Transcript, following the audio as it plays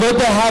Good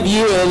to have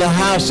you in the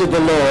house of the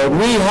Lord.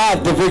 We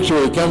have the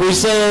victory. Can we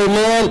say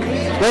amen?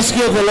 Let's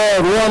give the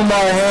Lord one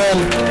more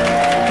hand.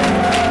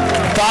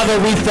 Father,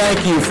 we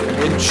thank you.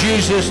 In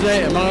Jesus'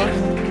 name. Am I on?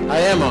 I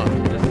am on.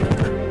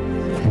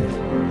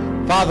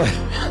 Father.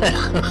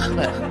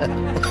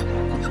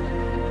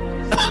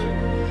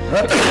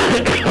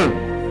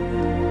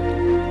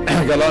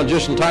 I got on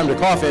just in time to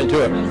cough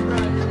into it.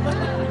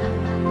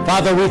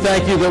 Father, we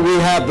thank you that we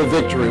have the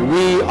victory.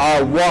 We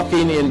are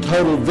walking in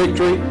total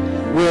victory.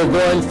 We are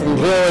going from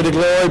glory to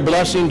glory,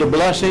 blessing to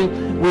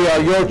blessing. We are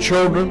your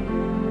children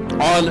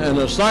on an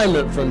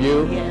assignment from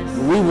you. Yes.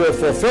 We will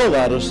fulfill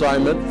that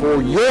assignment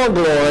for your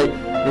glory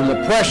in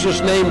the precious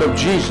name of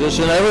Jesus.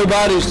 And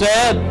everybody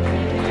said,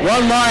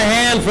 one more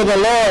hand for the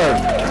Lord.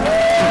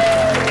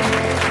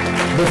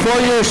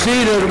 Before you're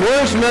seated,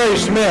 where's Mary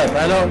Smith?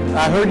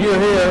 I heard you're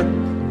here.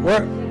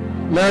 Where?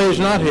 Mary's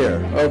not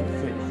here.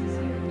 Okay.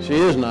 She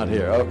is not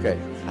here. Okay.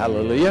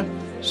 Hallelujah.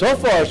 So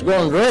far, it's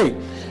going great.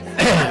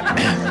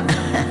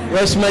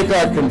 Let's make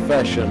our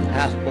confession.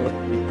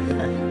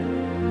 Hallelujah.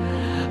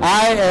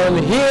 I am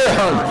here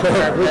on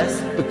purpose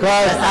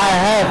because I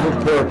have a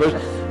purpose.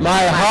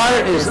 My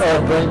heart is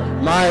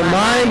open. My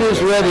mind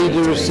is ready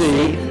to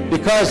receive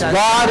because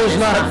God is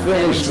not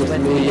finished with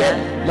me yet.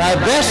 My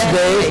best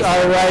days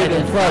are right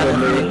in front of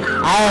me.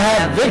 I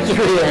have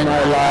victory in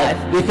my life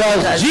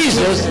because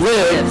Jesus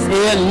lives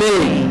in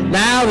me.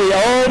 Now the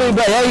oldie,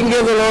 but you can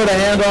give the Lord a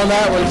hand on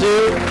that one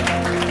too.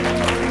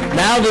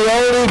 Now the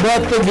oldie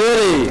but the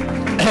goodie.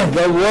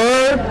 The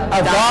Word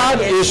of God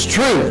is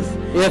truth.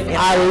 If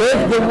I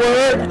live the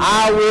Word,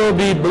 I will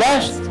be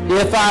blessed.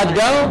 If I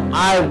don't,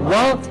 I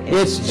won't.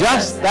 It's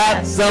just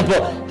that simple.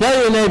 Tell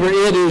your neighbor,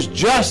 it is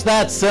just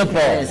that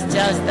simple.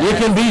 You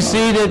can be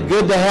seated.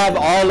 Good to have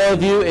all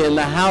of you in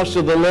the house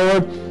of the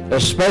Lord,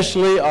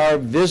 especially our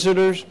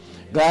visitors.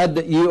 Glad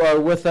that you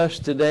are with us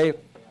today.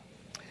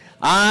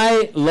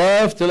 I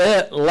love to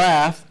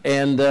laugh,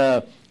 and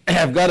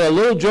I've got a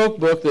little joke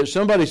book that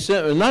somebody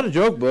sent. Not a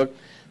joke book.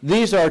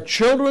 These are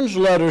children's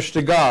letters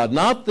to God,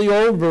 not the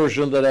old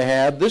version that I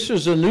had. This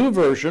is a new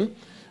version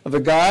of a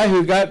guy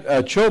who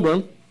got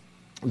children.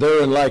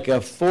 They're in like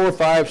 4,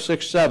 5,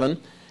 6, 7,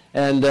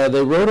 and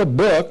they wrote a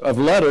book of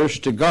letters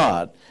to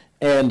God.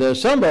 And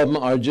some of them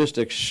are just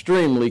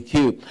extremely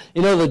cute.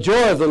 You know, the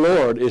joy of the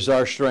Lord is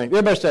our strength.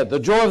 Everybody said, the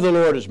joy of the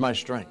Lord is my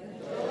strength.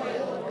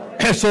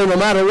 So no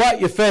matter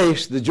what you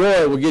face, the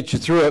joy will get you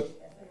through it.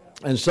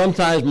 And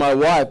sometimes my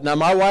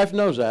wife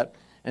knows that,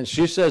 and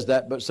she says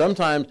that, but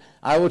sometimes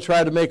I will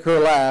try to make her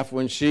laugh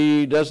when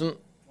she doesn't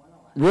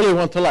really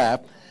want to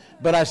laugh.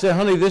 But I say,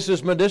 honey, this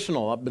is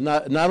medicinal. But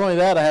not only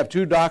that, I have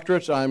 2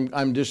 doctorates.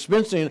 I'm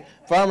dispensing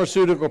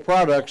pharmaceutical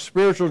products,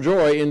 spiritual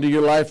joy into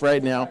your life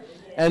right now.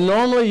 And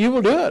normally you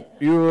will do it.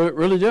 You will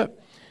really do it.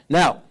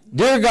 Now,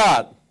 dear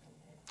God,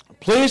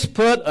 please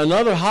put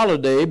another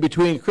holiday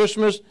between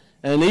Christmas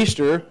and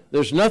Easter.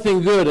 There's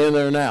nothing good in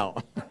there now.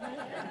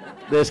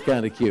 That's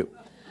kind of cute.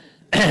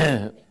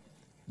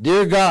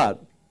 Dear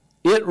God,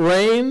 it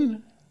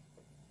rained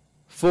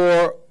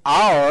for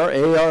our,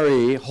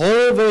 A-R-E,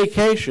 whole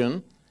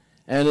vacation,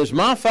 and is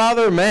my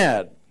father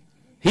mad?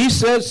 He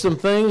said some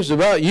things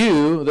about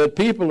you that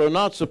people are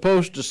not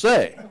supposed to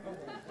say.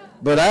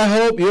 But I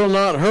hope you'll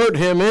not hurt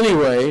him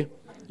anyway.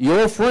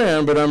 Your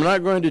friend, but I'm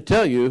not going to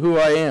tell you who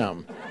I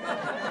am.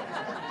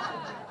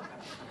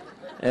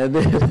 And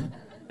then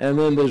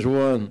there's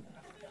one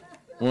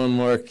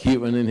more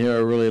cute one in here I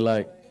really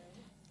like.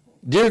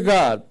 Dear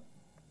God,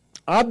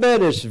 I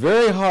bet it's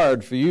very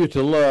hard for you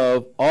to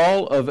love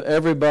all of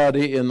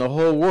everybody in the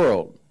whole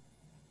world.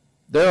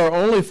 There are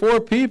only 4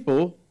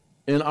 people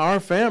in our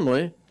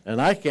family,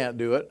 and I can't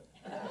do it.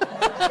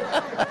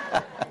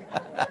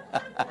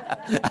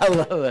 I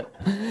love it.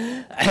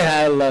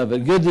 I love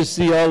it. Good to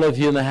see all of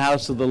you in the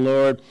house of the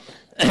Lord.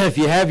 If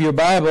you have your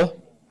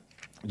Bible,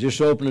 just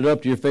open it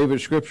up to your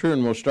favorite scripture,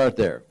 and we'll start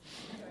there.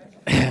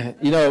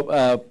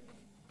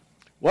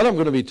 What I'm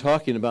going to be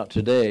talking about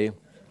today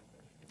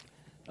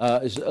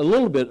is a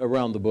little bit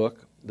around the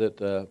book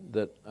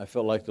that I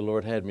felt like the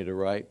Lord had me to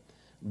write.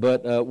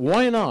 But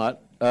why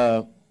not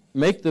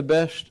make the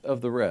best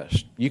of the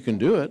rest? You can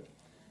do it.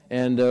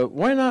 And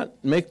why not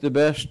make the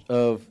best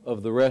of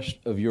the rest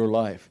of your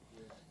life?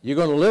 You're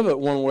going to live it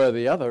one way or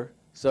the other.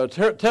 So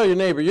tell your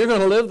neighbor, you're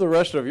going to live the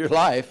rest of your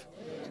life.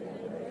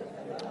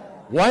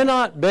 Why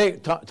not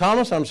bake?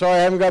 Thomas, I'm sorry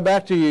I haven't got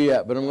back to you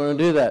yet, but I'm going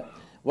to do that.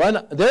 Why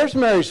not? There's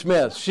Mary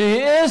Smith. She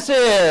is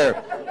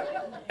here.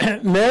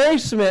 Mary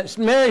Smith.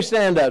 Mary,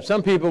 stand up.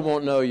 Some people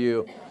won't know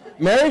you.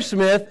 Mary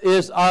Smith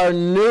is our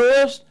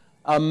newest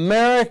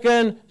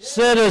American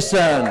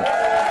citizen.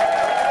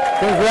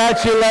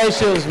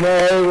 Congratulations,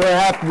 Mary. We're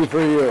happy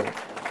for you.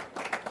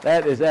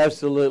 That is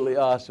absolutely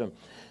awesome.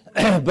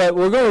 But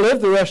we're going to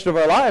live the rest of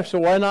our life, so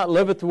why not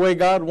live it the way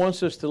God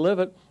wants us to live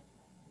it?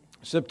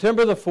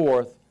 September the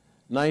 4th,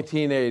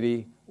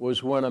 1980,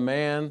 was when a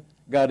man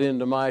got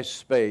into my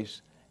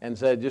space and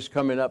said, just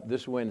coming up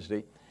this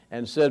Wednesday,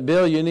 and said,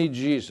 Bill, you need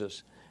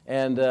Jesus.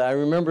 And I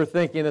remember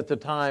thinking at the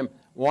time,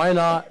 why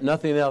not?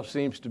 Nothing else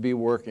seems to be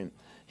working.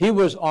 He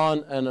was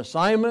on an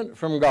assignment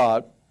from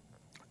God.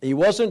 He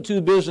wasn't too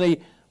busy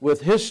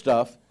with his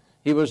stuff.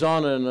 He was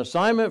on an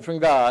assignment from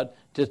God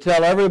to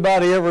tell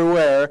everybody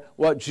everywhere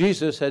what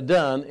Jesus had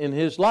done in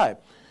his life.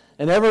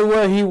 And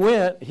everywhere he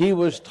went, he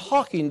was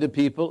talking to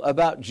people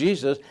about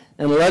Jesus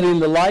and letting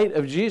the light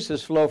of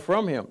Jesus flow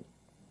from him.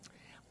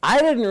 I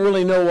didn't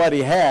really know what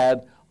he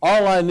had.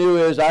 All I knew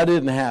is I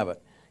didn't have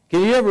it.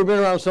 Can you ever been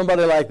around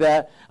somebody like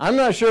that? I'm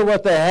not sure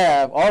what they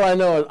have. All I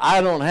know is I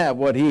don't have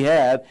what he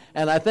had,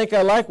 and I think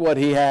I like what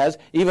he has,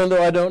 even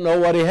though I don't know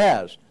what he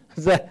has.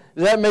 Does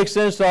that make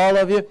sense to all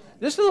of you?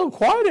 Just a little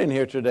quiet in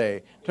here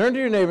today. Turn to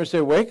your neighbor and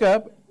say, wake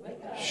up,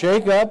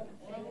 shake up,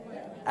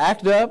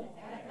 act up,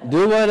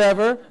 do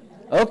whatever.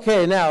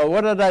 Okay, now,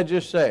 what did I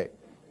just say?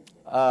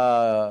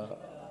 I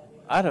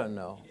don't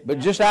know. But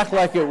just act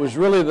like it was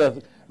really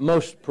the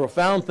most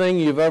profound thing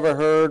you've ever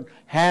heard.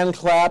 Hand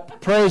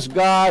clap, praise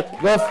God.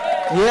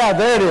 Yeah,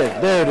 there it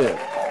is, there it is.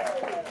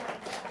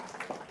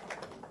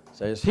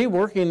 So is he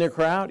working the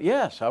crowd?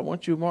 Yes, I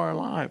want you more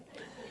alive.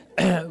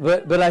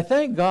 But I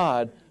thank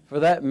God for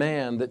that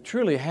man that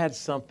truly had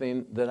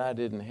something that I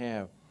didn't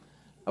have.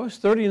 I was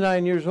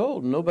 39 years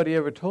old, and nobody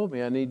ever told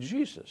me I need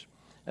Jesus.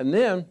 And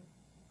then,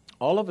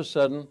 all of a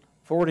sudden,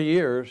 40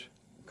 years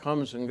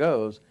comes and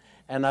goes,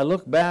 and I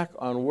look back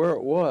on where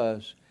it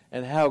was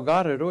and how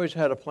God had always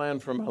had a plan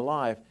for my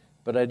life,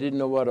 but I didn't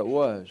know what it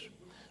was.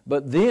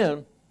 But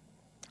then,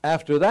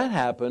 after that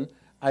happened,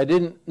 I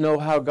didn't know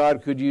how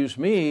God could use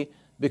me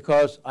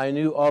because I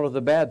knew all of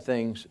the bad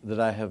things that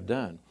I have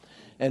done.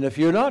 And if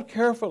you're not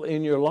careful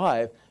in your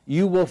life,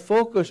 you will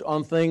focus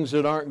on things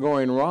that aren't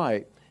going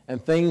right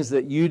and things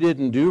that you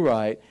didn't do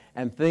right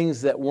and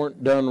things that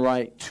weren't done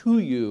right to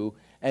you,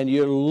 and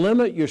you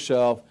limit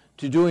yourself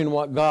to doing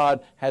what God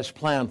has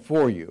planned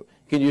for you.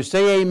 Can you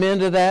say amen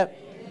to that?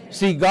 Amen.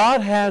 See,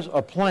 God has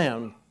a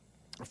plan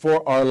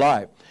for our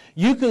life.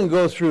 You can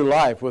go through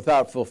life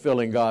without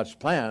fulfilling God's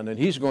plan, and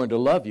He's going to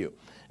love you.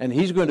 And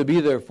He's going to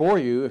be there for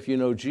you if you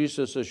know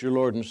Jesus as your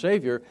Lord and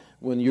Savior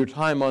when your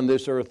time on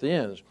this earth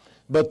ends.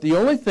 But the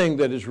only thing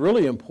that is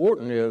really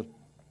important is,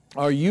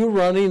 are you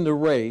running the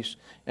race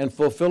and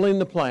fulfilling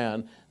the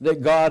plan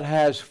that God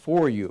has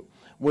for you?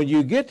 When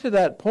you get to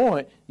that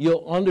point,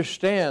 you'll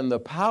understand the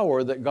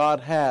power that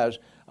God has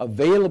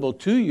available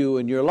to you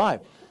in your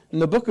life. In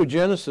the book of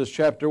Genesis,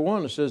 chapter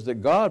 1, it says that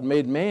God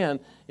made man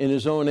in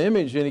His own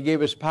image, and He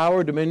gave us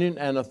power, dominion,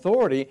 and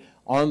authority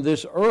on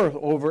this earth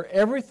over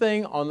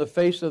everything on the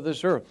face of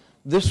this earth.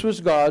 This was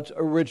God's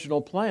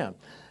original plan.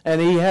 And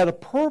He had a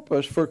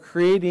purpose for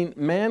creating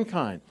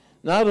mankind,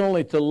 not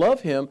only to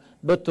love Him,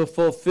 but to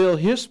fulfill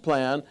His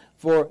plan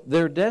for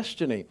their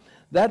destiny.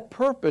 That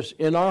purpose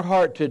in our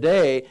heart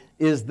today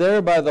is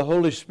there by the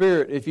Holy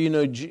Spirit if you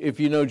know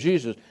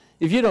Jesus.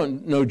 If you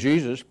don't know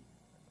Jesus,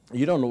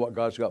 you don't know what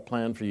God's got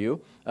planned for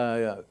you.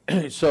 But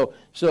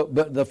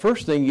the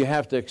first thing, you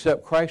have to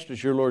accept Christ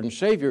as your Lord and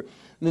Savior,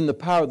 and then the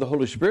power of the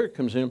Holy Spirit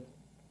comes in,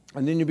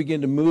 and then you begin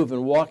to move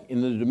and walk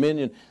in the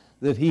dominion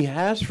that He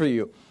has for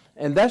you.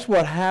 And that's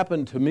what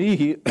happened to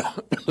me.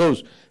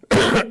 Those,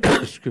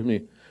 excuse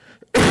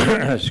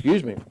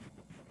me.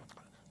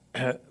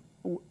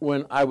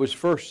 When I was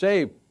first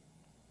saved,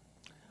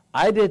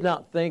 I did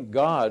not think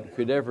God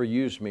could ever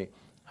use me.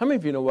 How many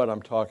of you know what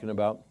I'm talking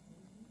about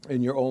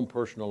in your own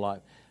personal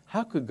life?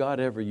 How could God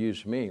ever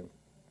use me?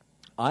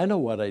 I know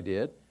what I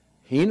did.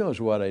 He knows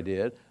what I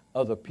did.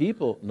 Other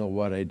people know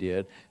what I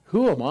did.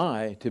 Who am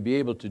I to be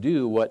able to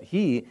do what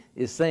He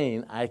is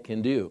saying I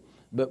can do?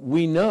 But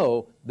we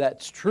know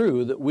that's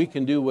true, that we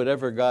can do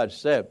whatever God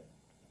said.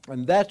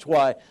 And that's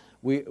why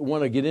we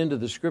want to get into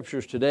the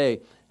Scriptures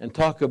today and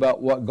talk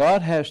about what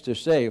God has to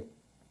say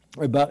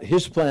about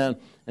His plan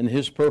and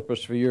His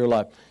purpose for your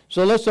life.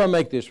 So let's all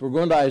make this. We're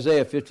going to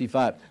Isaiah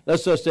 55.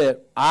 Let's just say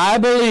it. I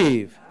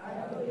believe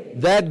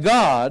that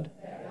God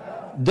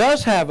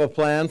does have a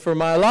plan for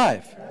my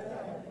life,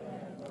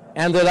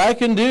 and that I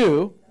can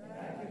do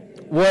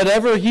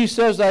whatever He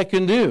says I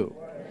can do.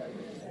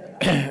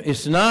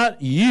 It's not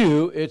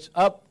you, it's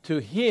up to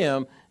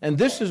Him. And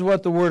this is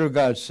what the Word of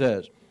God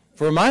says.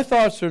 For my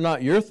thoughts are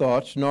not your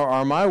thoughts, nor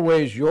are my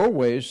ways your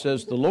ways,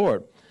 says the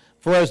Lord.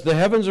 For as the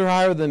heavens are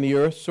higher than the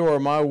earth, so are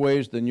my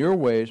ways than your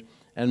ways,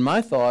 and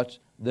my thoughts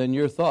than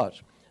your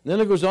thoughts. And then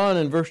it goes on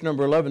in verse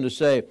number 11 to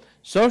say,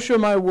 so shall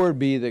my word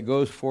be that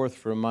goes forth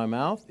from my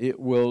mouth. It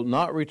will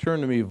not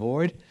return to me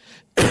void.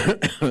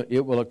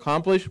 It will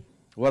accomplish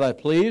what I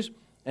please,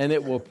 and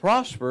it will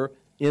prosper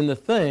in the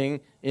thing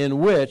in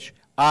which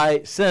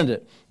I send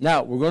it.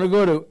 Now, we're going to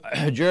go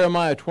to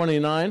Jeremiah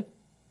 29,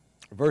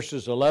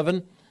 verses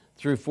 11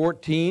 through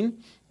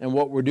 14. And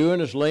what we're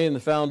doing is laying the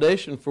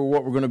foundation for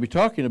what we're going to be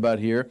talking about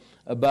here,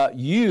 about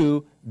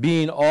you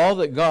being all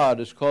that God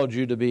has called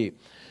you to be.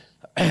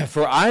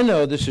 For I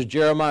know, this is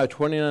Jeremiah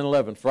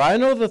 29:11. For I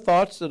know the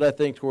thoughts that I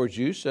think towards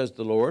you, says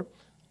the Lord,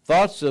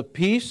 thoughts of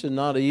peace and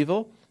not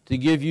evil, to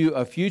give you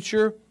a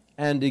future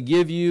and to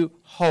give you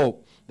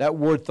hope. That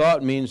word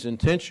thought means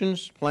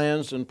intentions,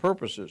 plans, and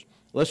purposes.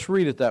 Let's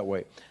read it that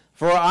way.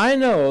 For I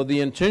know the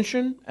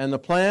intention and the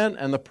plan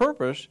and the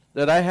purpose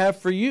that I have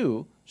for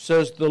you,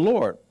 says the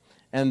Lord.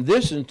 And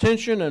this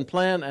intention and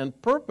plan and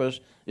purpose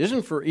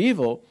isn't for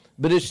evil,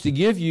 but it's to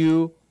give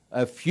you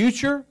a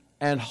future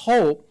and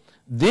hope.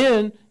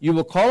 Then you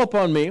will call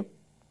upon me,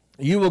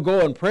 you will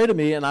go and pray to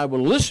me, and I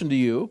will listen to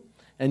you,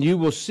 and you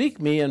will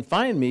seek me and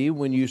find me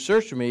when you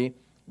search me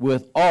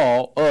with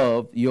all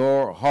of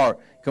your heart.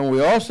 Can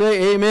we all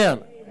say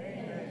amen?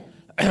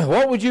 Amen.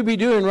 What would you be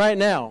doing right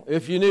now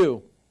if you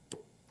knew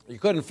you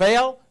couldn't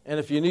fail and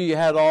if you knew you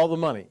had all the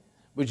money?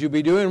 Would you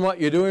be doing what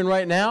you're doing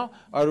right now,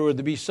 or would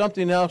there be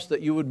something else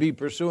that you would be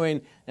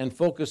pursuing and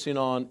focusing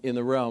on in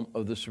the realm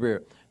of the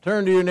Spirit?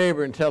 Turn to your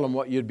neighbor and tell him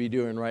what you'd be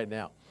doing right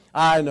now.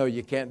 I know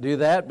you can't do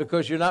that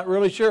because you're not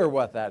really sure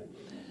what that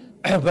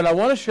is. But I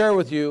want to share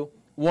with you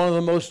one of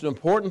the most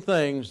important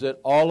things that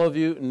all of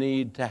you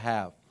need to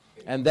have,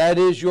 and that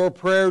is your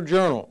prayer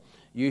journal.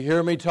 You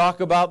hear me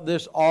talk about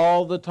this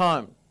all the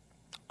time.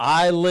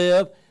 I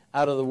live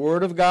out of the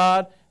Word of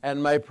God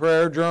and my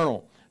prayer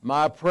journal.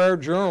 My prayer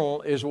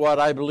journal is what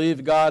I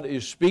believe God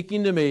is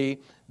speaking to me,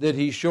 that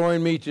He's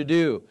showing me to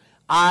do.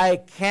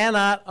 I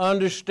cannot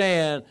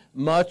understand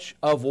much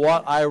of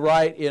what I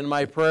write in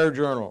my prayer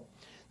journal.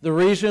 The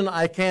reason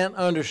I can't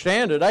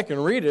understand it, I can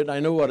read it, I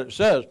know what it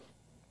says.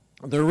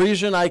 The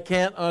reason I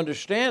can't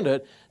understand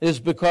it is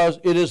because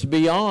it is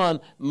beyond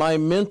my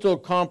mental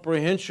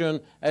comprehension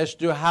as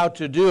to how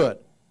to do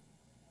it.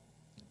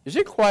 Is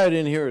it quiet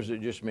in here, or is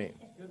it just me?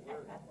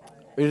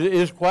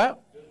 Is it quiet?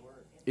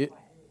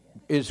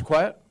 Is it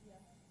quiet?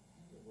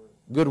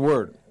 Good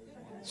word.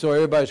 So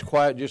everybody's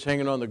quiet, just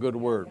hanging on the good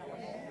word.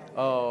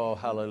 Oh,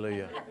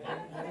 hallelujah.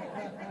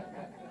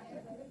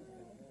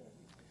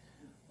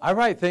 I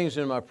write things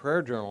in my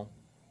prayer journal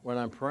when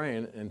I'm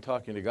praying and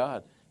talking to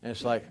God, and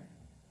it's like,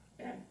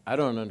 I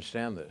don't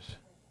understand this.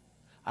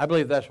 I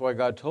believe that's why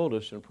God told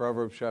us in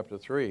Proverbs chapter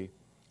 3,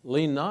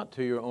 lean not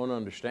to your own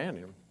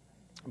understanding,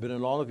 but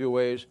in all of your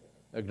ways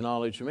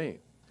acknowledge me.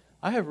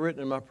 I have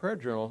written in my prayer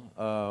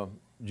journal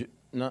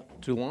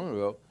not too long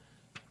ago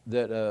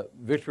that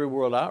Victory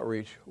World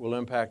Outreach will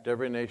impact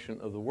every nation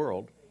of the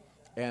world,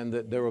 and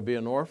that there will be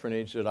an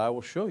orphanage that I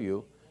will show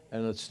you,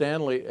 and that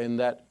Stanley in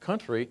that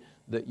country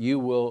that you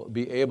will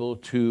be able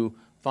to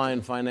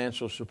find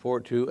financial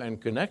support to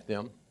and connect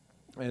them,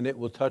 and it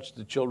will touch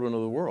the children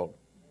of the world.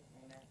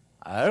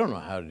 I don't know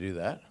how to do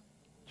that.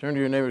 Turn to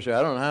your neighbor and say,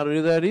 I don't know how to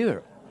do that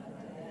either.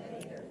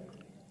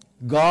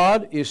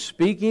 God is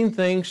speaking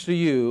things to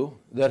you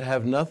that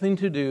have nothing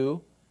to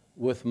do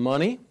with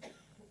money,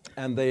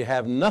 and they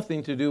have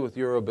nothing to do with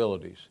your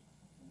abilities.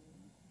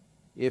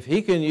 If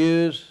He can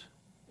use,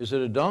 is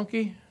it a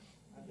donkey?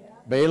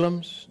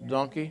 Balaam's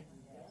donkey?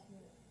 It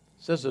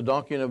says a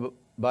donkey in the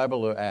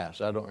Bible, or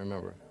ass, I don't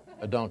remember.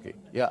 A donkey.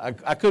 Yeah,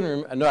 I couldn't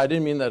remember. No, I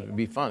didn't mean that to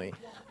be funny.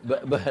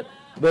 But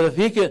if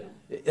He could,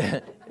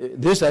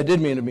 this I did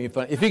mean to be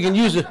funny. If He can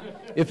use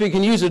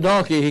a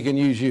donkey, He can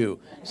use you.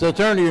 So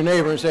turn to your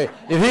neighbor and say,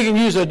 if He can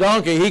use a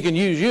donkey, He can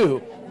use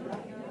you.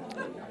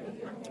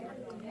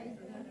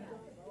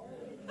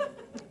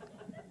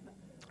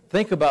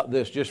 Think about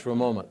this just for a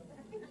moment.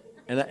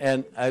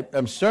 And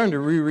I'm starting to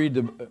reread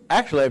the,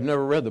 actually I've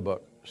never read the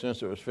book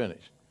since it was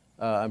finished.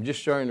 I'm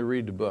just starting to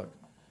read the book.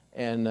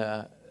 And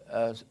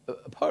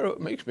part of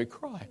it makes me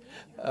cry.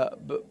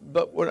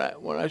 But when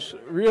I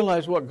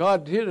realize what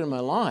God did in my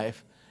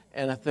life,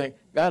 and I think,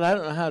 God, I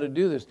don't know how to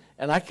do this.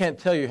 And I can't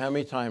tell you how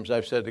many times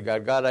I've said to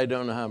God, God, I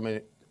don't know how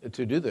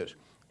to do this.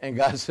 And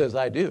God says,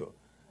 I do.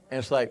 And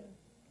it's like,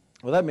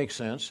 well, that makes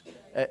sense.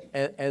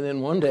 And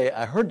then one day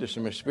I heard this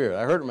in my spirit.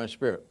 I heard it in my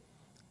spirit.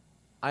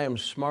 I am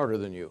smarter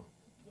than you.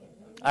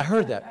 I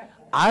heard that.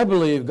 I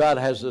believe God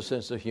has a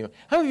sense of humor.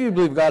 How many of you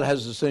believe God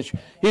has a sense?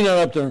 He's not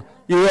up there,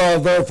 you are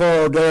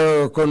therefore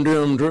there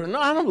condemned. No,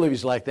 I don't believe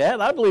He's like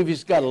that. I believe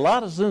He's got a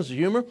lot of sense of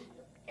humor.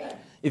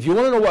 If you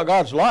want to know what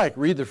God's like,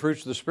 read the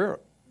fruits of the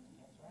Spirit.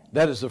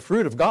 That is the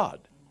fruit of God.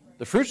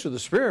 The fruits of the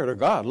Spirit are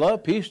God.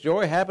 Love, peace,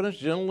 joy, happiness,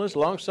 gentleness,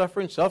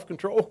 long-suffering,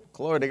 self-control.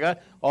 Glory to God.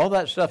 All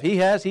that stuff He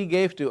has, He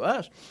gave to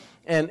us.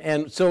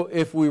 And so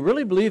if we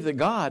really believe that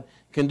God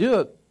can do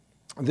it,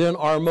 then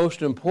our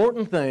most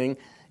important thing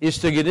is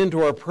to get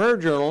into our prayer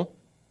journal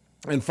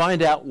and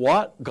find out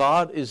what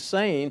God is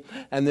saying,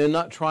 and then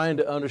not trying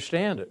to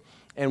understand it.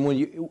 And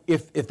when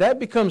if that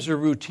becomes a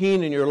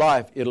routine in your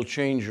life, it'll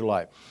change your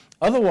life.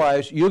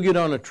 Otherwise, you'll get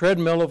on a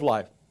treadmill of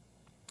life.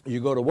 You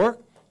go to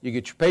work, you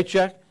get your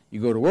paycheck. You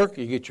go to work,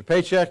 you get your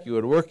paycheck. You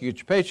go to work, you get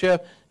your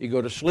paycheck. You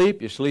go to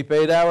sleep, you sleep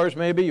 8 hours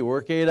maybe. You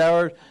work 8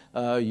 hours.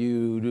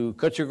 You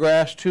cut your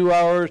grass 2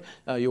 hours.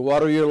 You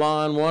water your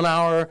lawn 1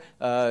 hour.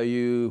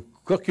 You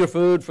cook your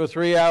food for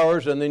 3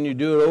 hours, and then you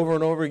do it over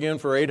and over again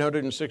for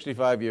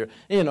 865 years.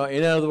 You know,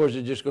 in other words,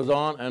 it just goes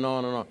on and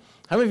on and on.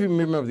 How many of you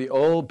remember the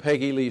old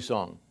Peggy Lee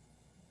song?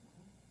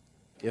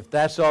 If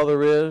that's all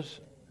there is,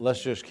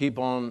 let's just keep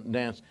on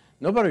dancing.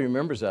 Nobody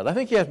remembers that. I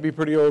think you have to be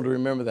pretty old to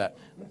remember that.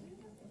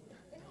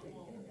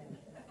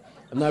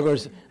 I'm not going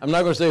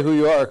to say who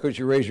you are because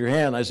you raise your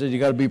hand. I said you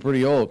got to be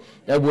pretty old.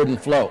 That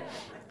wouldn't flow.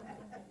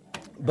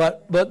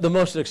 But the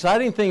most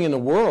exciting thing in the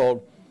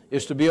world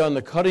is to be on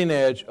the cutting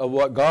edge of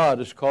what God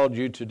has called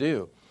you to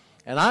do.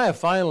 And I have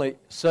finally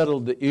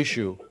settled the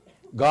issue.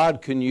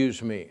 God can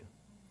use me.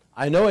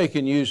 I know He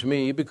can use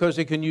me because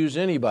He can use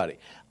anybody.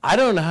 I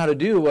don't know how to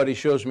do what He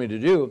shows me to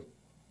do,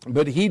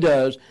 but He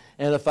does.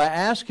 And if I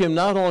ask Him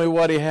not only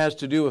what He has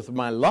to do with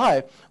my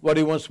life, what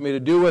He wants me to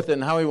do with it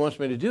and how He wants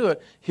me to do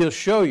it, He'll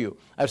show you.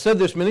 I've said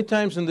this many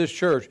times in this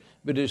church,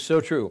 but it is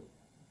so true.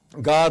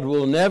 God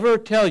will never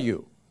tell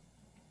you,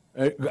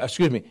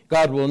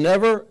 God will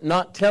never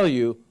not tell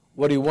you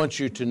what He wants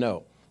you to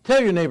know.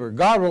 Tell your neighbor,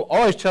 God will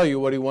always tell you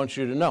what He wants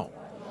you to know.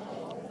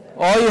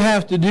 All you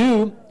have to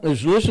do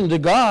is listen to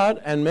God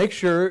and make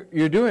sure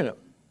you're doing it.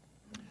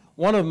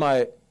 One of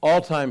my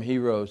all-time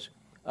heroes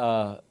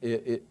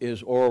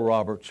is Oral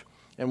Roberts.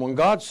 And when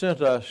God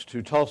sent us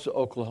to Tulsa,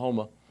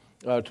 Oklahoma,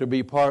 to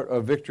be part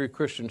of Victory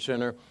Christian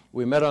Center,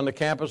 we met on the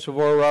campus of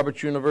Oral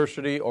Roberts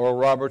University. Oral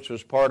Roberts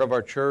was part of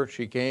our church.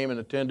 He came and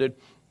attended.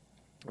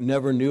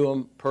 Never knew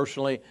him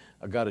personally.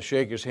 I got to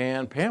shake his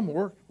hand. Pam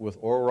worked with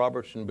Oral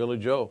Roberts and Billy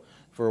Joe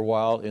for a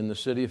while in the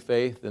City of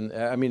Faith, and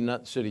I mean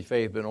not City of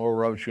Faith, but Oral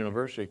Roberts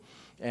University.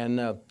 And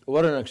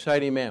what an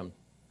exciting man.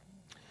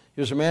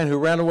 He was a man who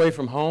ran away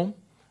from home.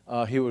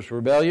 He was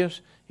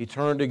rebellious. He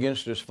turned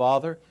against his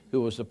father,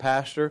 who was the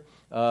pastor.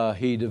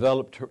 He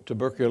developed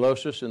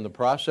tuberculosis in the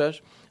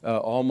process,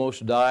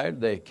 almost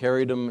died. They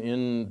carried him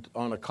in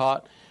on a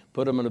cot,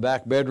 put him in the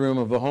back bedroom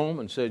of a home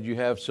and said, you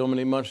have so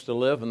many months to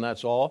live and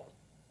that's all,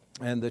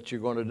 and that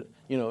you're going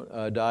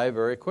to die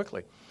very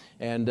quickly.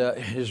 And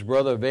his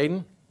brother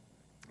Vaden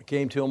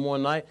came to him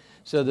one night,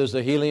 said, there's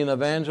a healing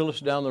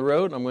evangelist down the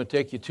road, and I'm going to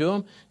take you to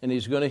him, and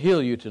he's going to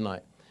heal you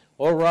tonight.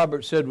 Oral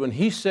Roberts said, when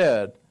he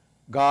said,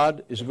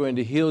 God is going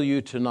to heal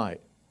you tonight,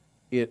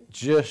 it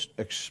just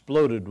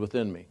exploded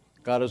within me.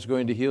 God is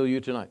going to heal you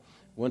tonight.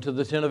 Went to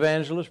the 10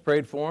 evangelists,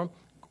 prayed for him.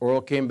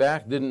 Oral came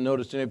back, didn't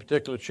notice any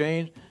particular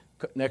change.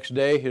 Next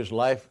day, his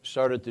life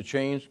started to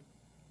change,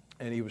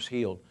 and he was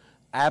healed.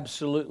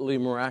 Absolutely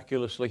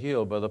miraculously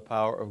healed by the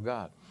power of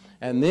God.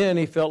 And then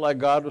he felt like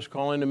God was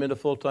calling him into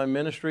full-time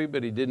ministry,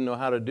 but he didn't know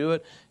how to do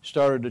it.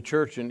 Started a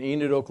church in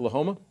Enid,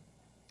 Oklahoma.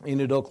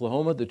 Enid,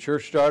 Oklahoma, the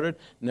church started,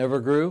 never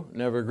grew,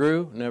 never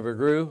grew, never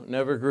grew,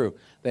 never grew.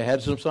 They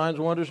had some signs,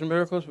 wonders, and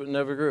miracles, but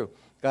never grew.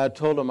 God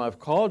told him, I've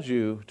called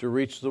you to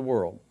reach the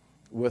world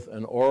with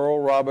an Oral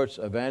Roberts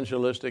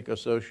Evangelistic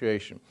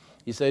Association.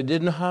 He said he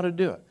didn't know how to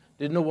do it,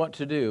 didn't know what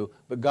to do,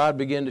 but God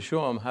began to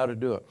show him how to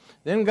do it.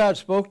 Then God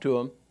spoke to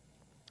him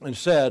and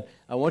said,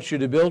 I want you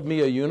to build me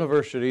a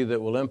university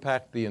that will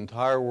impact the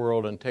entire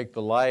world and take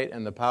the light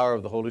and the power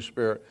of the Holy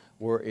Spirit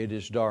where it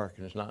is dark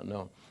and is not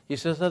known. He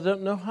says, I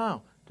don't know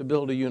how to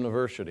build a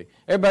university.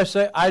 Everybody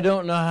say, I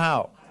don't know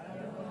how.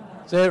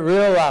 Say it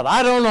real loud.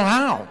 I don't know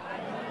how.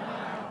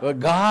 But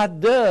God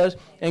does.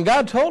 And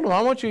God told him,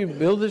 I want you to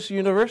build this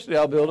university.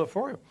 I'll build it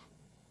for you.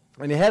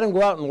 And he had him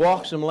go out and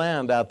walk some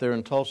land out there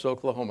in Tulsa,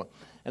 Oklahoma.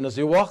 And as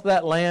he walked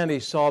that land, he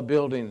saw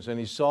buildings and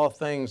he saw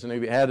things, and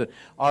he had an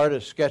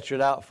artist sketch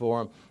it out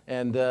for him.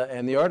 And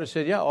the artist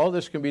said, yeah, all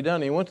this can be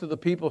done. He went to the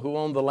people who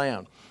owned the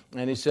land.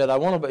 And he said,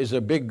 it's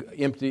a big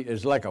empty,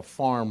 it's like a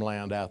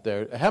farmland out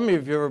there. How many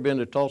of you have ever been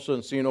to Tulsa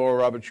and seen Oral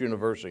Roberts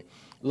University?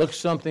 Looks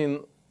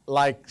something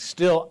like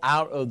still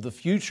out of the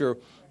future,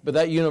 but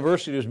that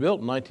university was built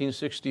in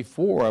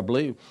 1964, I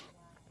believe,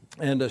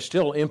 and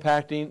still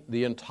impacting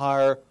the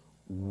entire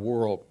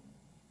world.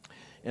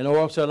 And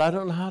Oral said, I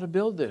don't know how to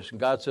build this. And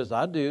God says,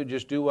 I do.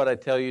 Just do what I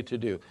tell you to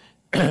do.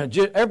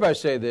 Everybody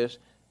say this.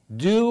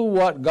 Do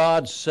what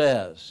God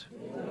says.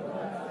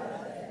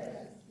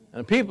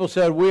 And people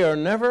said, we are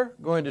never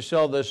going to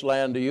sell this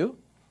land to you.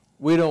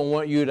 We don't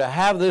want you to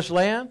have this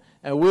land,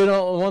 and we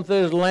don't want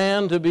this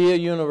land to be a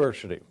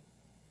university.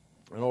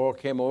 And Oral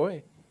came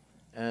away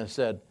and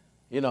said,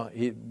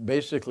 he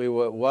basically,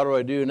 what do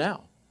I do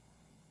now?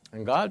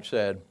 And God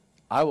said,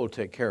 I will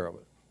take care of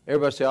it.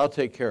 Everybody say, I'll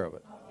take care of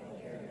it.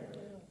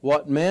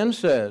 What man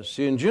says,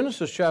 see in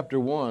Genesis chapter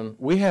 1,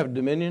 we have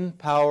dominion,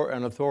 power,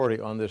 and authority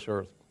on this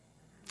earth.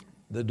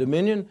 The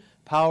dominion,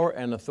 power,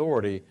 and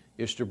authority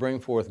is to bring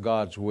forth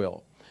God's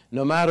will.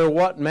 No matter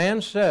what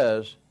man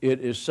says,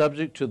 it is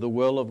subject to the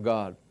will of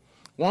God.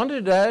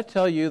 Did I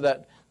tell you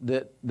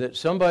that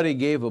somebody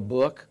gave a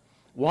book?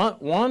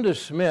 Wanda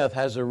Smith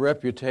has a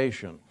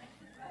reputation.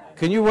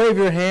 Can you wave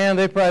your hand?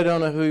 They probably don't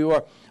know who you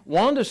are.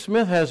 Wanda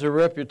Smith has a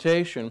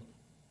reputation.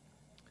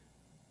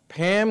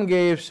 Pam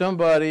gave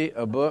somebody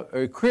a book,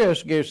 or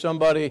Chris gave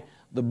somebody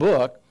the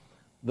book.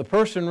 The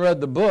person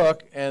read the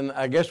book, and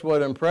I guess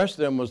what impressed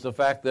them was the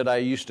fact that I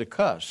used to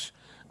cuss.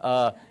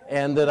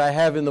 And that I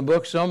have in the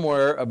book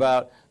somewhere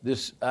about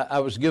this, I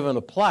was given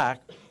a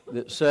plaque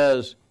that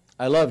says,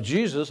 I love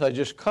Jesus, I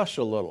just cuss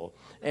a little.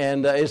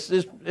 And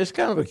it's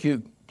kind of a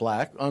cute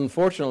plaque.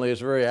 Unfortunately,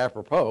 it's very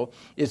apropos.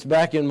 It's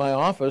back in my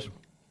office.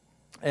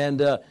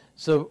 And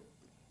so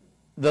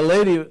the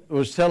lady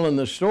was telling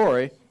the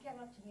story. She came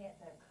up to me at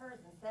the Kurz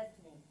and said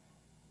to me,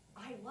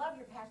 I love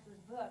your pastor's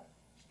book.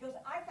 She goes,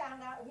 I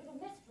found out who the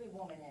mystery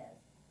woman is.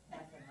 I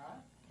said, huh?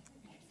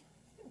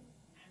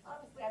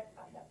 Honestly, I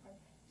found out.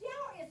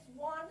 Yeah, it's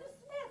Wanda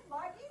Smith,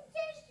 my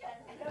beautician.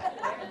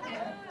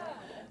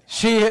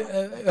 She,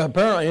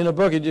 apparently in the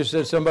book, it just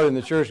said somebody in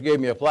the church gave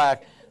me a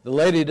plaque. The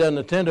lady doesn't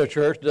attend a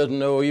church, doesn't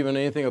know even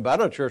anything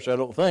about a church, I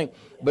don't think,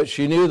 but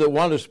she knew that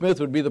Wanda Smith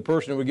would be the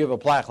person who would give a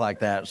plaque like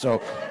that. So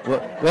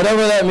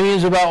whatever that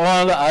means about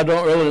Wanda, I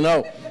don't really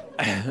know.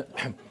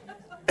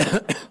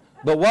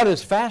 But what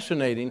is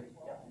fascinating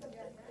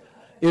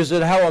is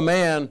that how a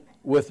man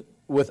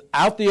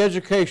without the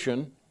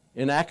education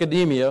in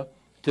academia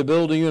to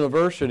build a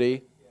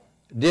university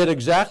did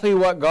exactly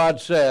what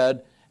God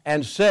said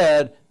and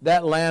said,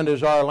 that land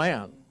is our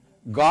land.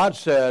 God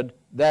said,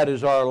 that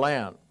is our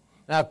land.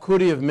 Now, could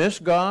he have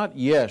missed God?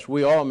 Yes,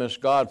 we all miss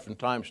God from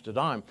time to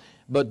time.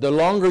 But the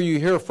longer you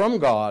hear from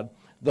God,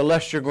 the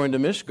less you're going to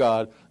miss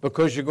God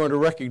because you're going to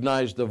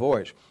recognize the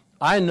voice.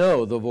 I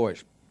know the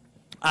voice.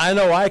 I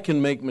know I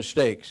can make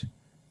mistakes,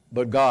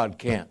 but God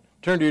can't.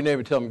 Turn to your neighbor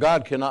and tell him,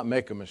 God cannot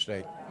make a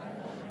mistake.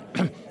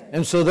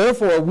 And so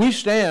therefore, we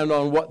stand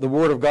on what the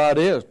Word of God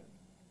is.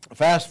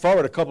 Fast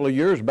forward a couple of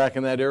years back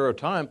in that era of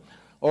time,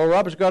 Oral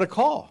Roberts got a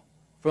call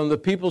from the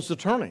people's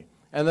attorney.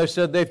 And they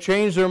said they've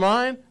changed their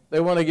mind. They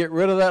want to get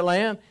rid of that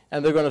land,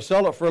 and they're going to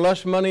sell it for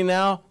less money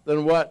now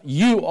than what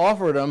you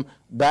offered them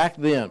back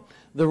then.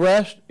 The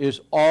rest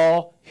is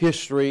all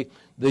history.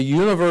 The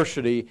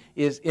university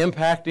is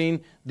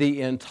impacting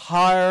the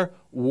entire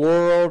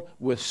world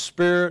with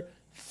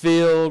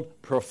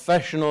Spirit-filled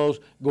professionals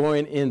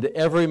going into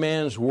every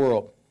man's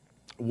world.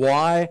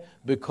 Why?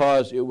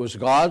 Because it was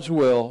God's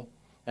will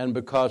and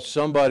because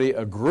somebody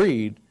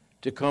agreed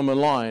to come in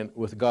line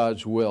with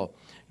God's will.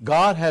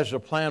 God has a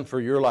plan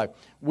for your life.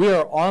 We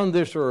are on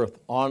this earth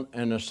on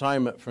an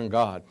assignment from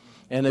God.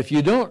 And if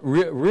you don't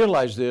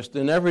realize this,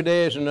 then every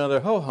day is another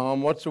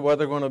ho-hum. What's the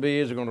weather going to be?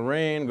 Is it going to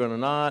rain? Going to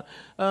not?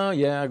 Oh,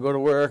 yeah, I go to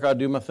work. I'll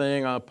do my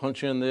thing. I'll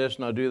punch in this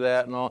and I'll do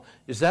that and all.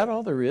 Is that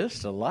all there is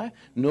to life?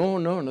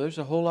 No. There's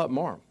a whole lot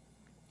more.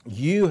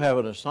 You have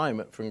an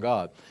assignment from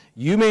God.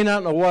 You may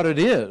not know what it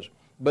is,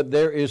 but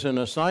there is an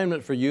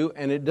assignment for you,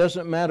 and it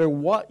doesn't matter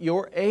what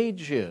your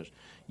age is.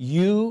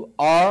 You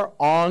are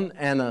on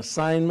an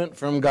assignment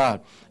from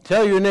God.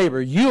 Tell your neighbor,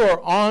 you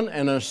are on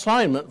an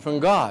assignment from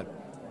God.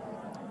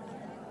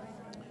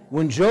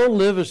 When Joe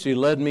Livesey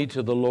led me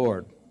to the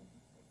Lord,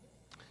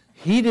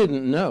 he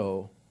didn't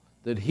know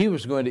that he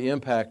was going to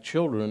impact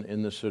children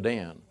in the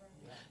Sudan.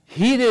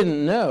 He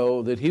didn't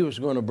know that he was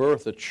going to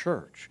birth a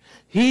church.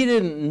 He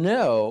didn't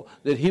know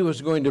that he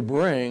was going to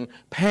bring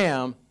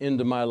Pam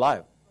into my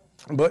life.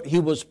 But he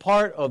was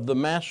part of the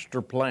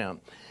master plan.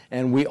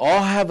 And we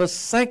all have a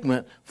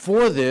segment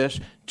for this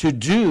to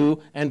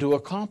do and to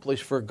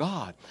accomplish for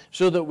God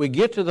so that we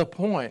get to the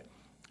point,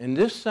 and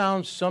this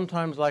sounds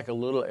sometimes like a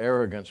little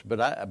arrogance, but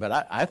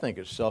I think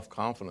it's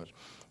self-confidence.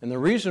 And the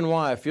reason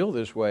why I feel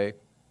this way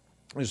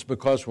is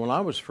because when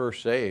I was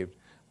first saved,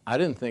 I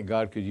didn't think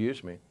God could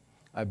use me.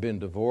 I've been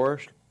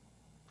divorced.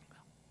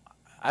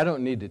 I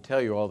don't need to tell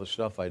you all the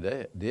stuff I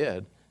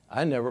did.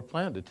 I never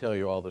planned to tell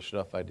you all the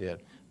stuff I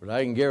did. But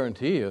I can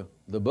guarantee you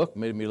the book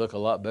made me look a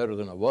lot better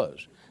than I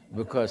was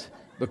because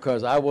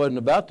I wasn't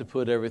about to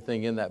put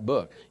everything in that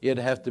book. It'd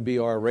have to be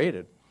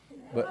R-rated.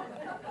 But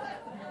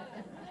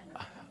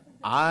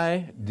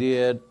I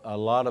did a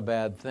lot of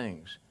bad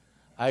things.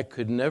 I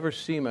could never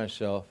see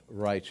myself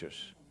righteous.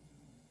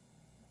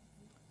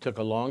 It took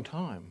a long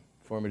time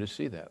for me to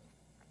see that.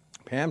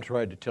 Pam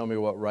tried to tell me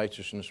what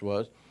righteousness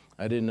was.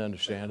 I didn't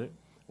understand it.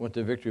 Went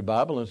to Victory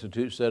Bible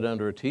Institute, sat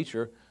under a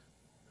teacher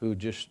who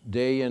just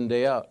day in,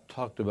 day out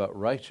talked about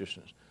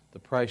righteousness, the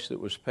price that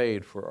was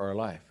paid for our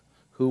life,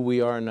 who we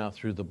are now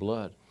through the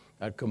blood.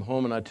 I'd come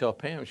home and I'd tell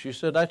Pam. She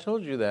said, I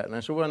told you that. And I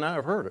said, well, now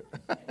I've heard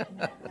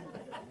it.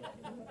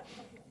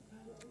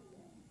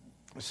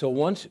 So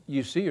once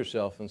you see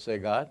yourself and say,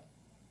 God,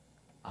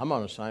 I'm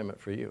on assignment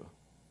for you.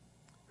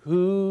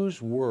 Whose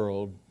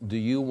world do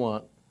you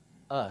want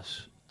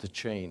us to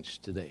change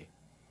today?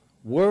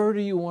 Where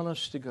do you want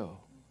us to go?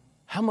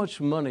 How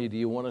much money do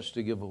you want us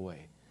to give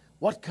away?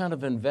 What kind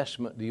of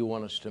investment do you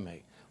want us to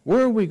make?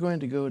 Where are we going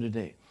to go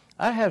today?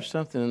 I have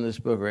something in this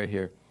book right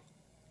here.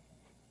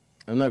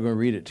 I'm not going to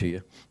read it to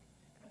you.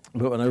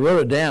 But when I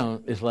wrote it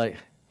down, it's like,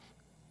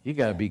 you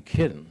got to be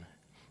kidding.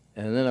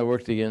 And then I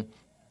worked again.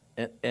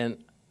 And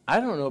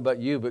I don't know about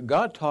you, but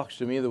God talks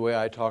to me the way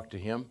I talk to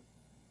him.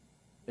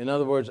 In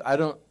other words, I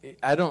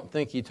don't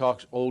think he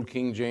talks old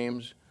King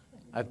James.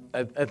 I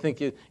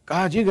think,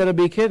 God, you got to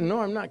be kidding.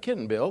 No, I'm not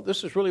kidding, Bill.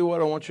 This is really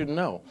what I want you to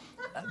know.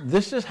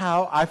 This is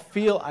how I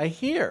feel I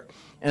hear.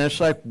 And it's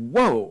like,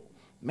 whoa,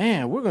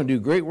 man, we're going to do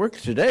great work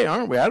today,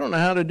 aren't we? I don't know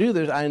how to do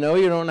this. I know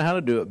you don't know how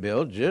to do it,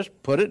 Bill. Just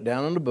put it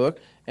down in the book.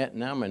 And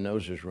now my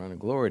nose is running.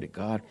 Glory to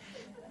God.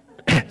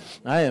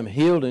 I am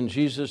healed in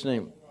Jesus'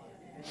 name.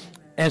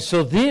 And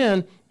so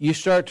then you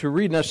start to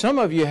read. Now, some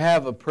of you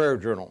have a prayer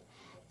journal,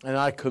 and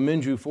I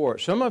commend you for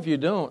it. Some of you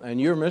don't, and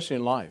you're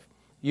missing life.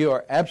 You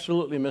are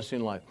absolutely missing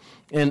life.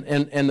 And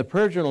the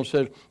prayer journal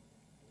says,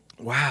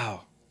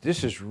 wow,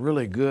 this is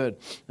really good.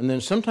 And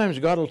then sometimes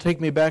God will take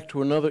me back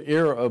to another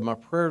era of my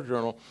prayer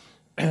journal.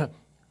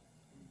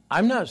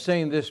 I'm not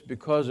saying this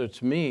because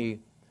it's me,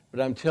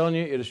 but I'm telling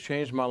you it has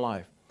changed my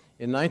life.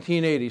 In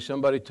 1980,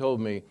 somebody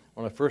told me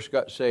when I first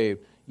got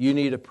saved, you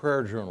need a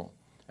prayer journal,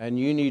 and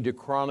you need to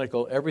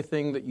chronicle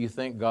everything that you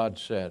think God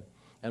said.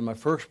 And my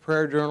first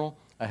prayer journal,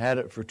 I had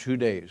it for 2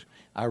 days.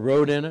 I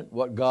wrote in it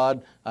what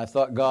I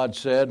thought God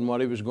said and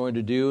what He was going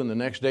to do, and the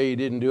next day He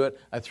didn't do it.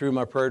 I threw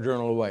my prayer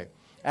journal away.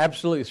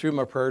 Absolutely threw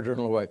my prayer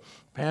journal away.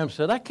 Pam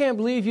said, I can't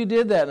believe you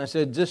did that. And I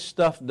said, this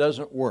stuff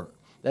doesn't work.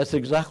 That's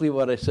exactly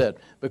what I said,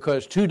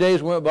 because 2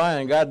 days went by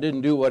and God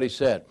didn't do what He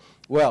said.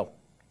 Well,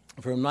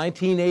 from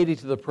 1980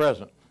 to the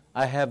present,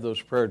 I have those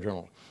prayer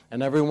journals.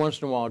 And every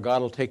once in a while,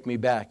 God will take me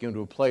back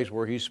into a place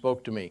where He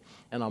spoke to me,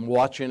 and I'm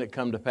watching it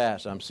come to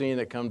pass. I'm seeing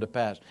it come to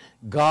pass.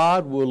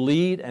 God will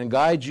lead and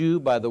guide you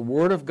by the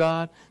Word of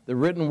God, the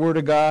written Word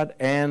of God,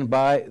 and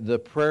by the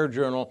prayer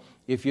journal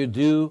if you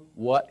do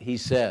what He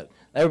said.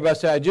 Everybody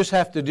say, I just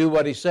have to do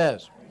what He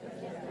says.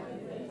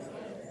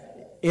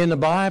 In the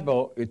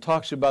Bible, it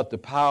talks about the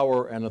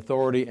power and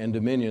authority and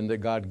dominion that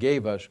God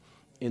gave us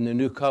in the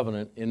new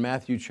covenant in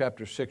Matthew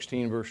chapter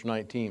 16, verse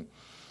 19.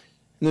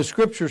 And the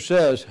scripture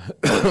says,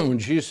 when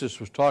Jesus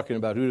was talking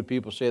about who do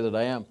people say that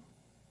I am,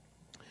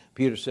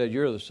 Peter said,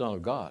 you're the Son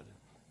of God.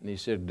 And he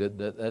said,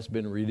 that's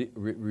been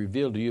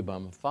revealed to you by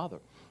my Father.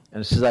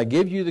 And it says, I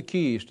give you the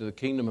keys to the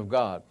kingdom of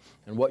God.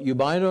 And what you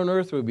bind on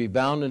earth will be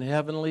bound in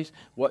heavenlies.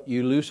 What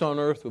you loose on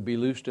earth will be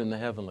loosed in the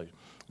heavenlies.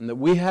 And that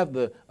we have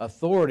the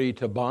authority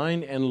to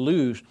bind and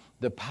loose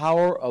the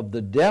power of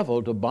the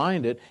devil, to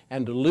bind it,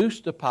 and to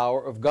loose the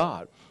power of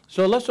God.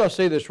 So let's all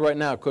say this right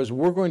now, because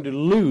we're going to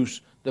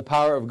loose the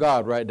power of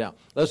God right now.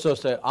 Let's all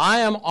say, I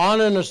am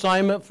on an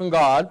assignment from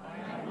God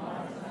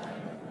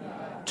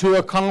to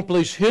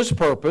accomplish His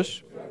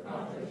purpose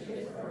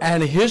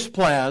and His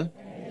plan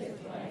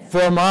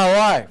for my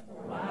life.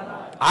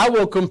 I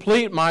will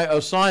complete my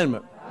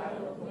assignment.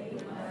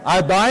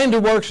 I bind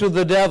the works of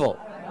the devil.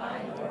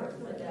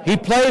 He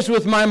plays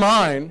with my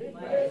mind,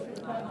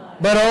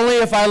 but only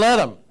if I let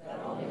him.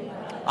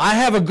 I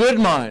have a good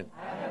mind.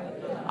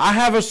 I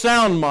have a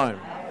sound mind.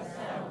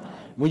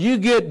 When you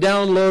get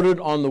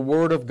downloaded on the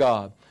Word of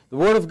God, the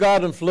Word of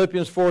God in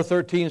Philippians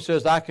 4:13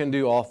 says, I can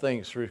do all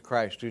things through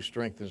Christ who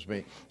strengthens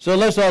me. So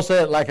let's all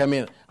say it like I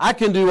mean it. I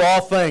can do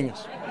all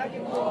things.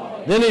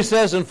 Then he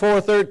says in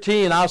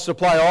 4:13, I'll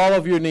supply all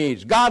of your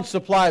needs. God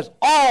supplies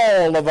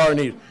all of our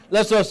needs.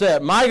 Let's all say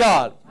it. My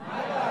God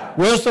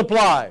will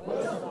supply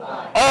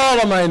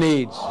all of my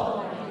needs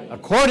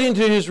according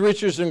to His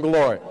riches and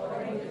glory.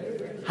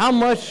 How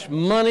much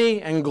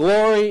money and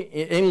glory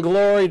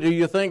do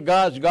you think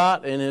God's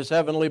got in His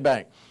heavenly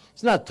bank?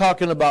 He's not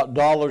talking about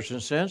dollars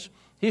and cents.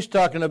 He's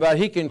talking about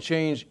He can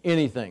change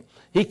anything.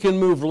 He can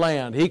move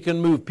land. He can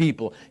move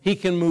people. He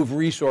can move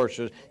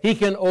resources. He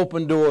can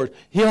open doors.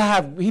 He'll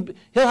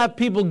have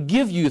people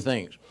give you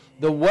things.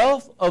 The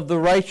wealth of the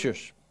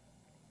righteous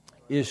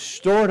is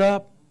stored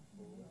up.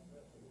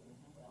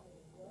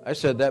 I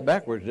said that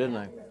backwards, didn't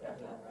I?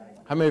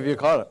 How many of you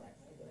caught it?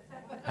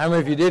 How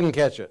many of you didn't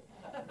catch it?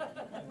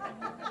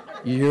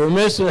 You're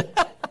missing it.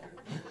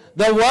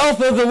 The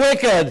wealth of the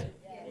wicked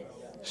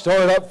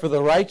stored up for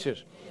the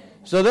righteous.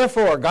 So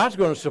therefore, God's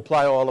going to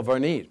supply all of our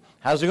needs.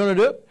 How's He going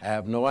to do it? I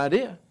have no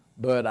idea.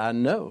 But I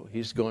know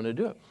He's going to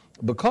do it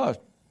because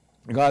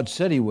God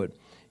said He would.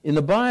 In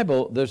the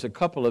Bible, there's a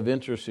couple of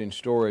interesting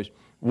stories.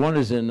 One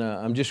is in,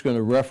 I'm just going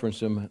to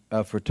reference them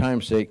for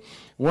time's sake.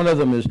 One of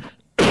them is,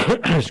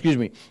 excuse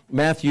me,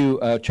 Matthew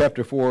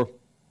chapter 4,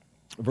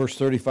 verse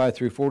 35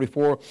 through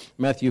 44,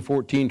 Matthew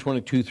 14,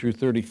 22 through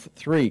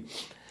 33.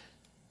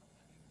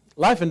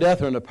 Life and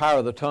death are in the power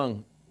of the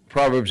tongue,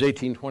 Proverbs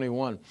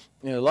 18:21.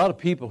 A lot of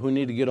people who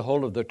need to get a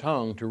hold of their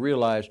tongue to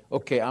realize,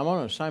 okay, I'm on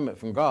an assignment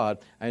from God.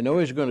 I know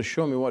He's going to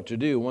show me what to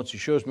do. Once He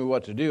shows me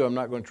what to do, I'm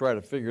not going to try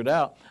to figure it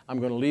out. I'm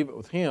going to leave it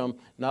with Him,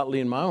 not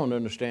lean my own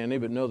understanding,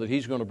 but know that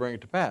He's going to bring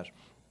it to pass.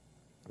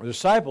 The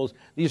disciples,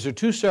 these are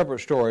two separate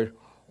stories.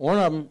 One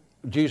of them,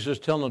 Jesus is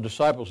telling the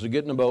disciples to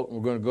get in the boat and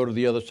we're going to go to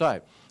the other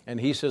side. And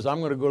He says, I'm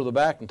going to go to the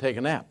back and take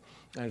a nap.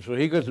 And so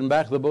He goes in the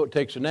back of the boat,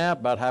 takes a nap.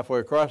 About halfway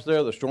across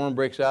there, the storm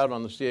breaks out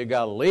on the Sea of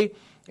Galilee.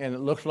 And it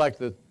looks like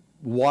the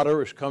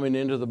water is coming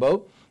into the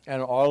boat.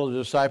 And all of the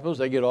disciples,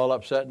 they get all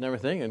upset and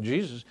everything. And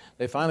Jesus,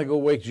 they finally go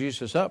wake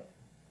Jesus up.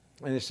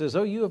 And He says,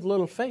 oh, you have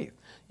little faith.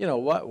 You know,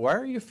 why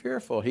are you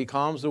fearful? He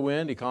calms the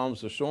wind. He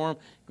calms the storm.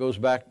 Goes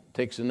back,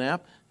 takes a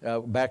nap,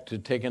 back to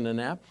taking a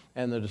nap.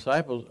 And the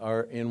disciples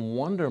are in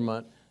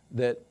wonderment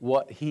that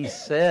what He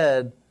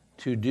said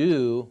to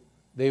do,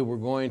 they were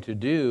going to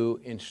do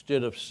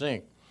instead of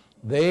sink.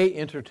 They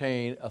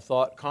entertained a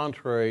thought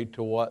contrary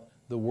to what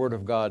the Word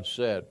of God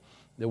said.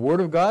 The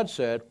Word of God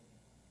said,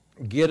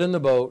 get in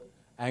the boat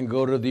and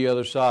go to the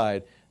other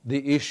side.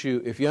 The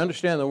issue, if you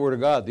understand the Word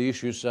of God, the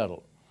issue is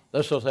settled.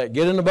 Let's just say,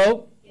 get in the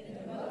boat,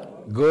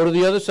 go to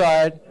the other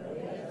side,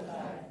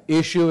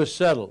 issue is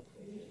settled.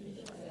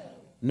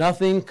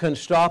 Nothing can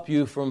stop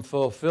you from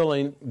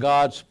fulfilling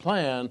God's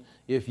plan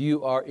if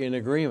you are in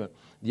agreement.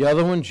 The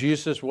other one,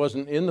 Jesus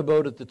wasn't in the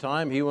boat at the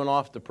time. He went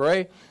off to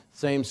pray.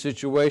 Same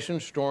situation.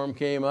 Storm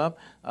came up.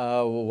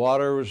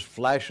 Water was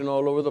flashing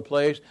all over the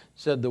place.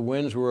 Said the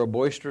winds were a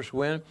boisterous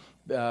wind.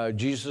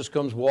 Jesus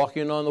comes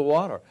walking on the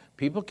water.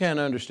 People can't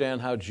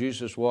understand how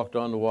Jesus walked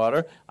on the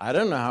water. I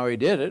don't know how he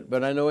did it,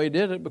 but I know he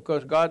did it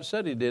because God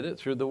said he did it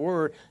through the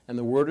Word, and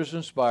the Word is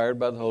inspired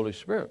by the Holy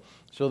Spirit.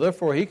 So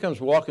therefore, he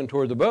comes walking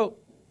toward the boat.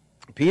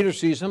 Peter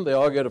sees him. They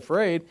all get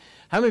afraid.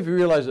 How many of you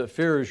realize that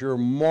fear is your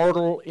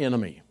mortal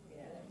enemy?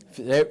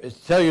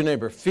 Tell your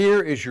neighbor,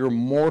 fear is your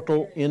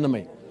mortal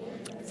enemy.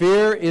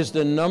 Fear is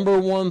the number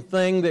one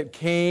thing that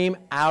came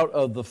out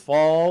of the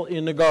fall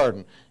in the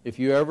garden. If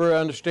you ever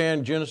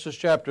understand Genesis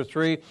chapter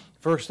 3,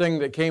 first thing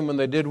that came when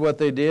they did what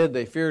they did,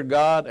 they feared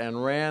God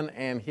and ran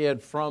and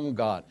hid from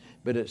God.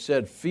 But it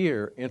said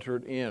fear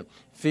entered in.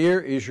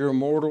 Fear is your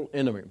mortal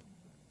enemy.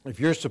 If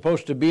you're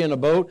supposed to be in a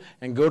boat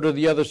and go to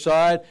the other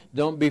side,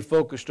 don't be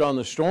focused on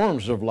the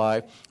storms of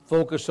life.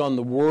 Focus on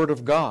the Word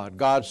of God.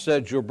 God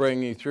said you'll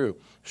bring you through.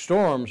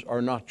 Storms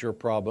are not your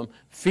problem.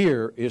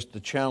 Fear is the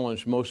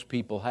challenge most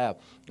people have.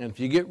 And if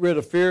you get rid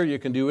of fear, you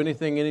can do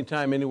anything,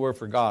 anytime, anywhere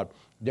for God.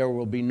 There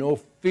will be no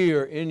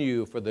fear in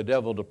you for the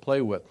devil to play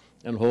with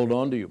and hold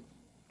on to you.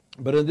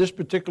 But in this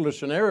particular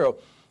scenario,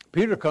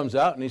 Peter comes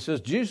out and he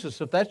says,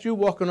 Jesus, if that's you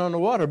walking on the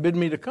water, bid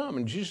me to come.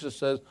 And Jesus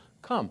says,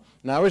 come.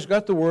 Now he's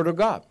got the Word of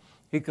God.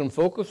 He can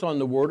focus on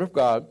the Word of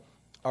God,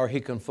 or he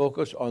can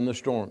focus on the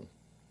storm.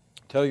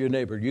 Tell your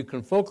neighbor, you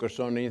can focus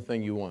on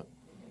anything you want.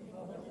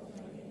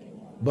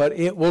 But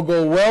it will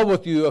go well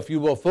with you if you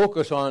will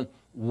focus on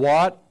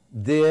what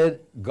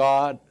did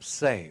God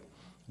say.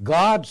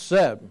 God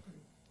said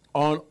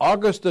on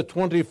August the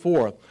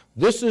 24th,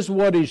 this is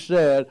what he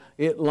said.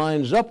 It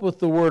lines up with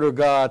the Word of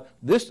God.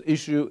 This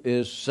issue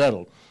is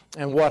settled.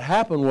 And what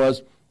happened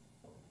was,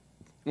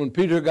 when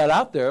Peter got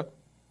out there,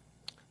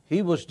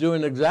 he was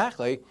doing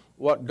exactly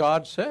what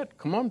God said.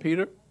 Come on,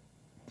 Peter.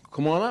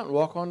 Come on out and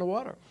walk on the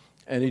water.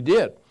 And he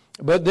did.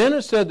 But then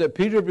it said that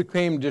Peter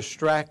became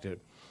distracted.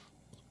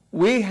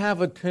 We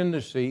have a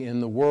tendency in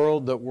the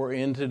world that we're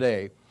in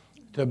today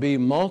to be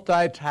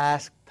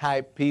multitask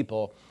type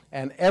people,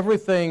 and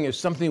everything is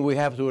something we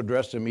have to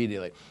address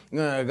immediately.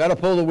 Got to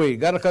pull the weed,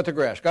 got to cut the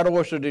grass, got to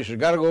wash the dishes,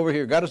 got to go over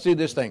here, got to see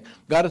this thing,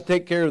 got to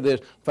take care of this.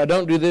 If I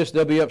don't do this,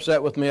 they'll be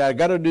upset with me. I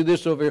got to do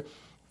this over here.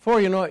 For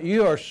you know what,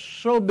 you are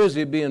so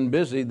busy being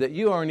busy that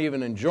you aren't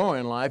even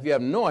enjoying life. You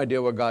have no idea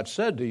what God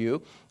said to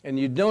you, and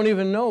you don't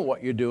even know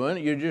what you're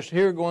doing. You're just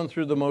here going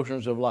through the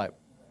motions of life.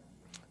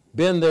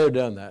 Been there,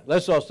 done that.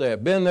 Let's all say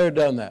it. Been there,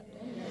 done that.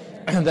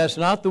 That's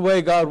not the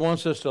way God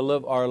wants us to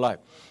live our life.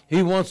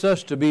 He wants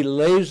us to be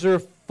laser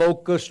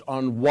focused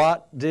on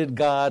what did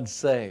God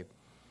say.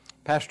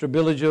 Pastor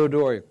Billy Joe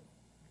Dory,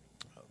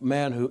 a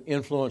man who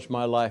influenced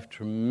my life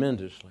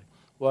tremendously.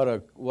 What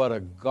a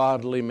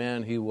godly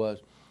man he was.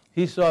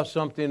 He saw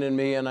something in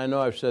me, and I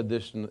know I've said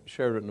this and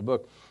shared it in the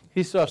book.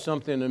 He saw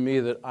something in me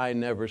that I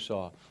never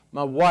saw.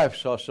 My wife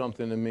saw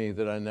something in me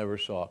that I never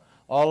saw.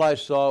 All I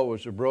saw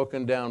was a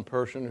broken down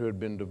person who had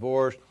been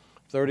divorced,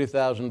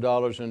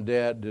 $30,000 in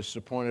debt,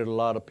 disappointed a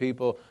lot of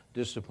people,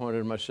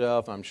 disappointed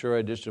myself. I'm sure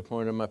I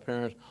disappointed my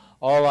parents.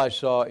 All I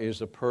saw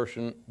is a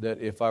person that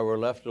if I were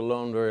left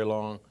alone very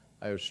long,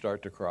 I would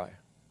start to cry.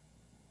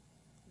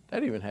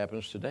 That even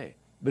happens today,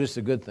 but it's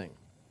a good thing.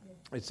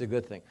 It's a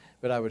good thing.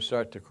 But I would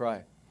start to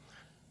cry.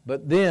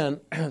 But then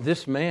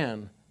this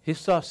man, he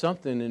saw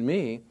something in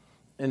me,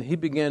 and he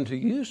began to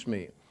use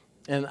me.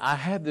 And I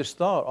had this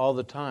thought all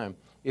the time.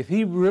 If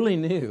he really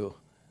knew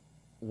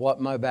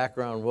what my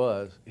background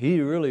was, he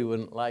really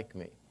wouldn't like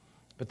me.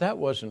 But that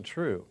wasn't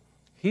true.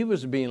 He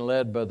was being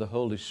led by the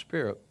Holy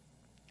Spirit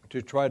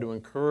to try to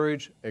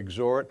encourage,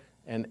 exhort,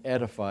 and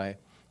edify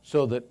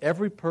so that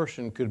every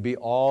person could be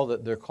all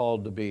that they're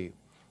called to be.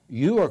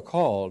 You are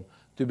called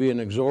to be an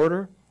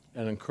exhorter,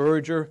 an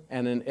encourager,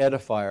 and an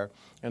edifier.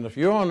 And if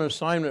you're on an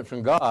assignment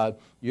from God,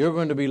 you're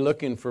going to be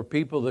looking for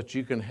people that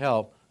you can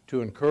help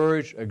to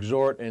encourage,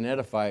 exhort, and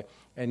edify.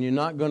 And you're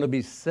not going to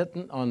be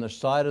sitting on the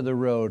side of the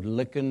road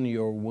licking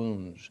your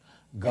wounds.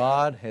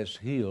 God has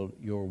healed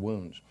your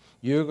wounds.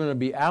 You're going to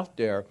be out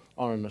there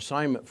on an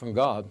assignment from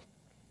God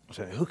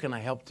saying, who can I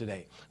help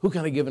today? Who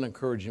can I give an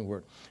encouraging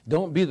word?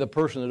 Don't be the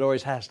person that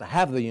always has to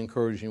have the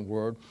encouraging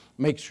word.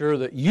 Make sure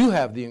that you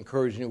have the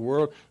encouraging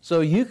word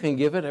so you can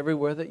give it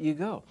everywhere that you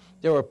go.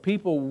 There are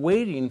people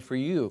waiting for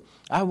you.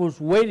 I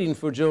was waiting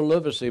for Joe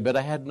Livesey, but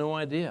I had no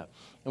idea.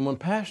 And when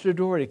Pastor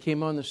Doherty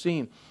came on the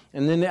scene,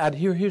 and then I'd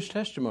hear his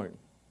testimony.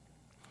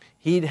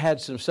 He'd had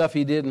some stuff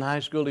he did in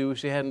high school he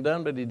wished he hadn't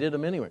done, but he did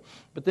them anyway.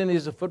 But then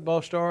he's a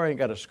football star. He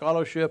got a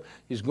scholarship.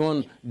 He's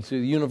going to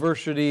the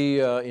university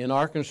in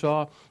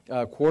Arkansas,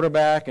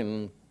 quarterback,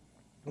 and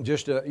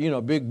just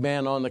a big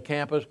man on the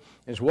campus.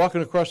 He's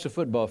walking across the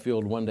football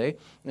field one day,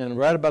 and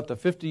right about the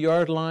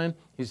 50-yard line,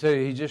 he said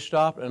he just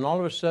stopped, and all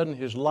of a sudden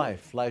his life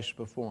flashed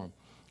before him.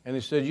 And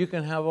he said, you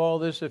can have all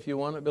this if you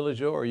want it, Billy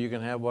Joe, or you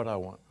can have what I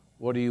want.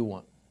 What do you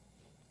want?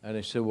 And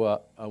he said,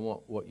 well, I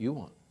want what you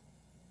want.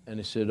 And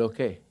he said,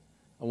 okay.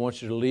 I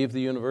want you to leave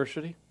the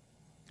university.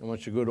 I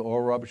want you to go to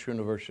Oral Roberts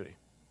University.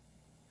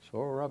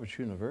 Oral Roberts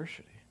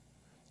University.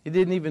 He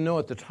didn't even know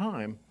at the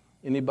time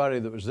anybody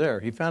that was there.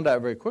 He found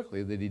out very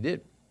quickly that he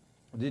did.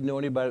 He didn't know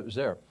anybody that was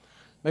there.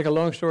 Make a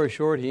long story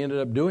short, he ended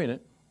up doing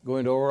it,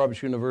 going to Oral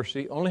Roberts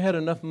University, only had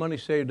enough money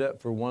saved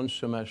up for one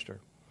semester.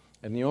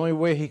 And the only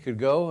way he could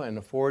go and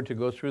afford to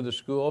go through the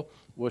school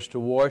was to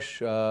wash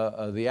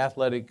the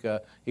athletic,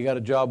 he got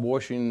a job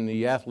washing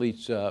the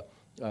athletes'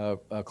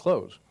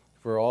 clothes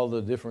for all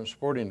the different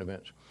sporting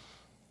events.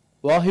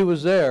 While he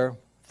was there,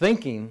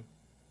 thinking,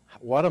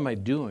 what am I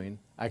doing?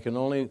 I can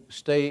only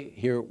stay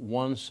here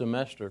one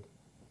semester.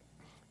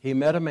 He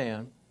met a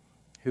man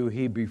who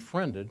he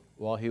befriended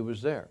while he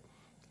was there.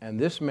 And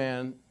this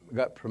man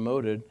got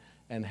promoted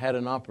and had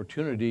an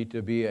opportunity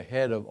to be a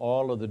head of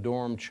all of the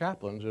dorm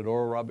chaplains at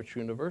Oral Roberts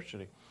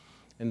University.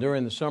 And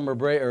during the summer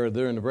break, or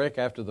during the break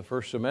after the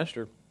first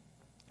semester,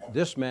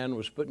 this man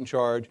was put in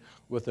charge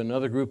with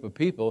another group of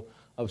people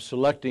of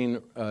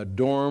selecting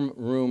dorm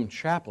room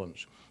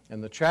chaplains.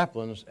 And the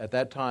chaplains at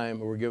that time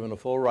were given a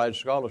full ride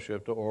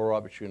scholarship to Oral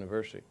Roberts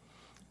University.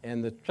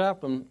 And the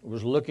chaplain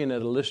was looking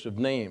at a list of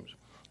names.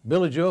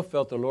 Billy Joe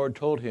felt the Lord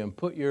told him,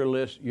 put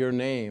your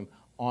name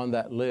on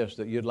that list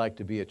that you'd like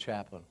to be a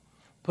chaplain.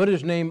 Put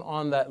his name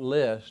on that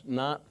list,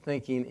 not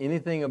thinking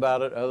anything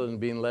about it other than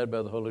being led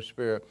by the Holy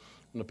Spirit.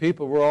 And the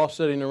people were all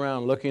sitting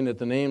around looking at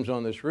the names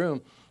on this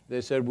room.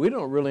 They said, we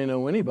don't really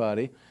know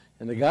anybody.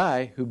 And the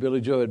guy who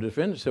Billy Joe had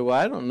defended said, well,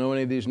 I don't know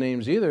any of these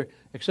names either,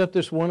 except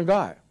this one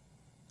guy,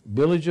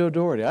 Billy Joe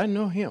Doherty. I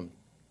know him.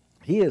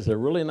 He is a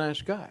really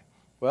nice guy.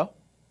 Well,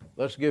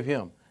 let's give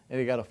him. And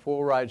he got a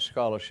full ride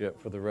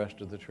scholarship for the rest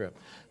of the trip.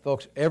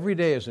 Folks, every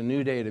day is a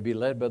new day to be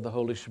led by the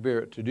Holy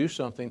Spirit to do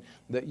something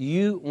that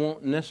you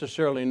won't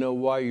necessarily know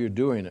why you're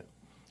doing it.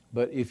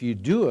 But if you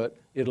do it,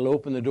 it'll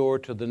open the door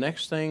to the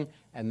next thing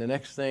and the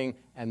next thing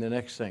and the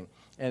next thing.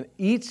 And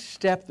each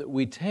step that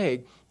we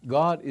take,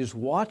 God is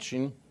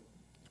watching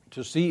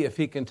to see if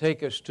he can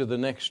take us to the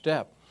next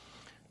step.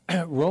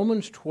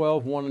 Romans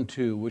 12, 1 and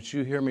 2, which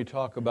you hear me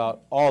talk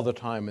about all the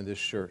time in this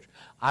church.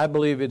 I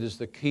believe it is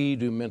the key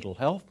to mental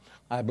health.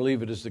 I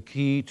believe it is the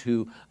key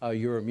to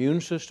your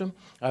immune system.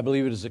 I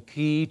believe it is the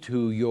key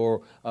to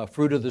your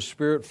fruit of the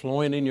Spirit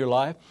flowing in your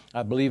life.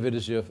 I believe it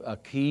is a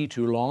key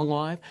to long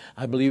life.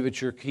 I believe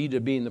it's your key to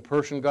being the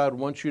person God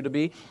wants you to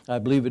be. I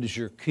believe it is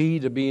your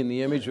key to being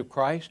the image of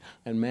Christ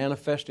and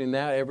manifesting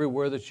that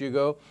everywhere that you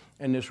go.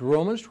 And it's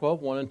Romans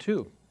 12, 1 and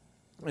 2.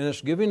 And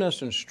it's giving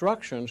us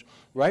instructions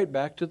right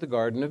back to the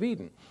Garden of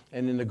Eden.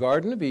 And in the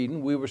Garden of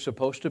Eden, we were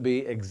supposed to be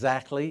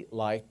exactly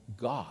like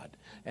God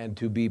and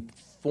to be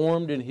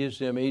formed in his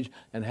image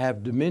and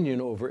have dominion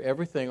over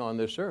everything on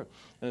this earth.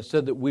 And it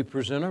said that we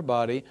present our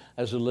body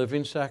as a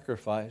living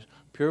sacrifice,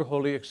 pure,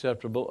 holy,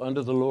 acceptable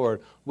unto the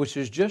Lord, which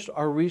is just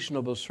our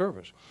reasonable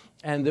service.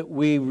 And that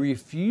we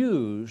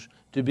refuse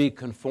to be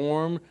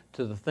conformed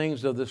to the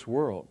things of this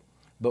world,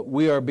 but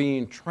we are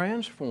being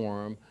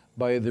transformed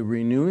by the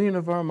renewing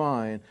of our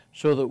mind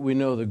so that we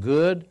know the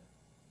good,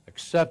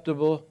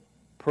 acceptable,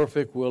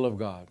 perfect will of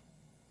God.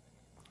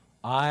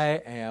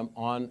 I am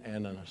on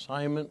an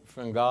assignment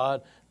from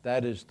God.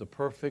 That is the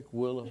perfect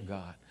will of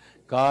God.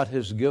 God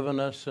has given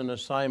us an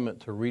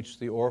assignment to reach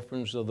the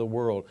orphans of the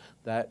world.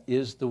 That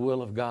is the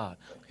will of God.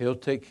 He'll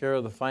take care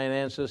of the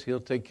finances. He'll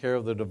take care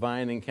of the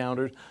divine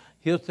encounters.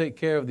 He'll take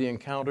care of the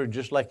encounter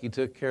just like he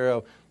took care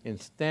of in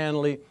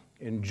Stanley,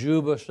 in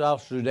Juba,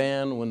 South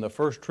Sudan, when the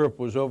first trip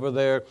was over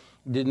there.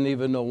 Didn't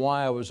even know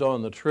why I was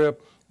on the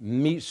trip.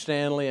 Meet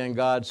Stanley, and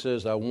God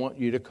says, I want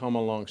you to come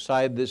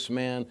alongside this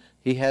man.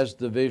 He has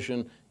the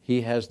vision.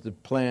 He has the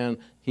plan.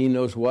 He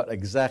knows what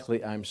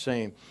exactly I'm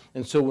saying.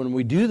 And so when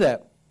we do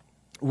that,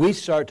 we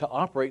start to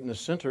operate in the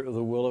center of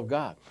the will of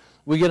God.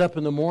 We get up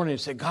in the morning and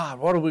say, God,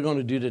 what are we going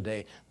to do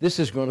today? This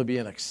is going to be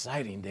an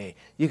exciting day.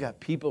 You got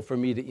people for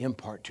me to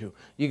impart to.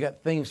 You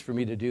got things for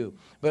me to do.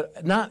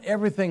 But not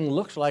everything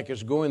looks like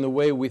it's going the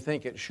way we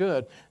think it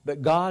should,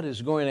 but God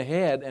is going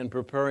ahead and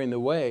preparing the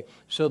way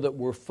so that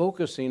we're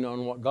focusing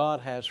on what God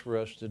has for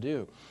us to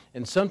do.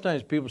 And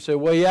sometimes people say,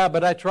 well, yeah,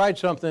 but I tried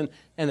something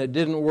and it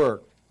didn't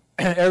work.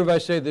 Everybody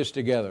say this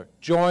together.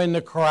 Join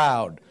the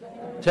crowd.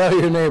 Tell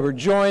your neighbor,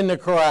 join the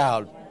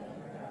crowd.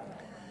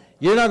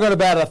 You're not going to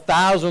bat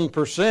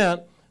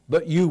 1,000%,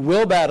 but you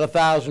will bat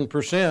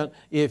 1,000%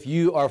 if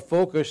you are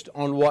focused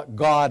on what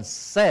God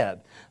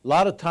said. A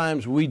lot of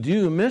times we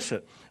do miss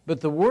it,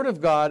 but the Word of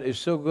God is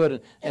so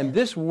good. And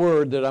this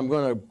word that I'm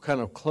going to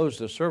kind of close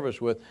the service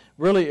with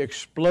really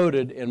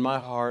exploded in my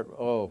heart,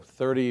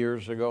 30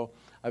 years ago.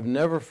 I've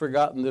never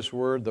forgotten this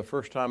word. The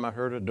first time I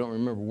heard it, don't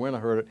remember when I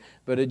heard it,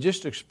 but it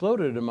just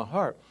exploded in my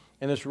heart.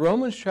 And it's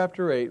Romans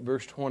chapter 8,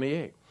 verse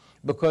 28.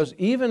 Because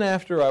even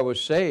after I was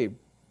saved,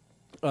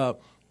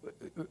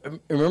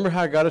 remember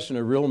how it got us in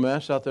a real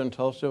mess out there in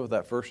Tulsa with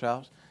that first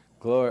house?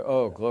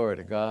 Glory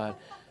to God.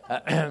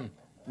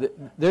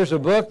 There's a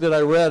book that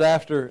I read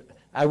after,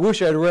 I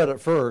wish I'd read it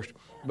first,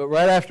 but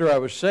right after I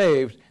was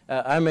saved,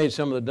 I made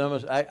some of the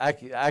dumbest,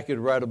 I could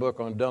write a book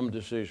on dumb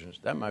decisions.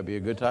 That might be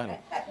a good title.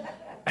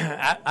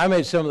 I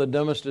made some of the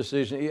dumbest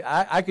decisions.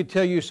 I could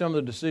tell you some of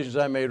the decisions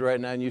I made right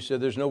now, and you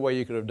said, there's no way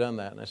you could have done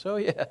that. And I said, oh,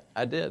 yeah,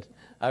 I did.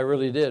 I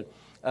really did.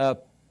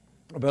 But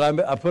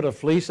I put a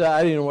fleece.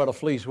 I didn't know what a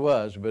fleece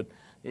was. But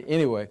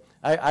anyway,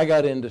 I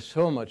got into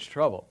so much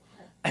trouble.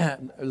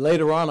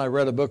 Later on, I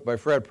read a book by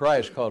Fred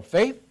Price called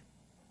Faith,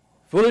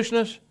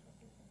 Foolishness,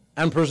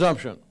 and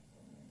Presumption.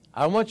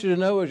 I want you to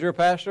know, as your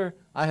pastor,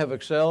 I have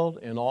excelled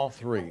in all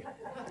three.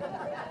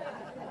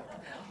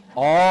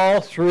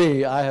 All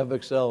three I have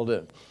excelled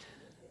in.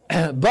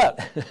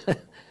 But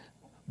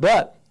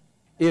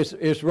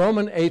it's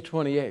Romans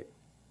 8:28.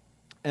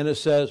 And it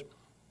says,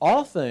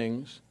 all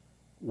things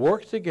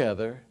work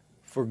together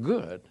for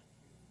good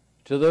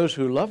to those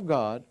who love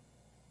God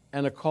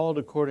and are called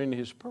according to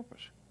his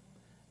purpose.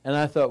 And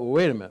I thought, well,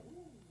 wait a minute.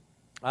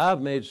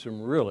 I've made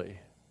some really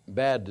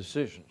bad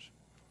decisions.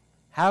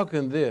 How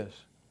can this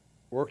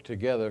work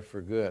together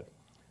for good?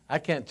 I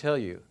can't tell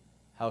you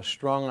how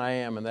strong I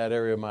am in that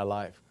area of my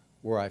life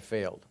where I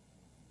failed.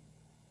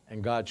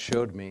 And God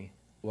showed me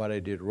what I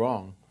did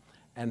wrong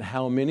and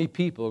how many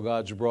people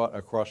God's brought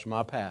across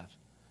my path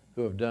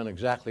who have done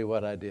exactly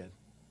what I did.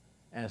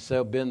 And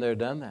so been there,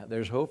 done that.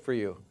 There's hope for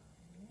you.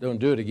 Don't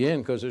do it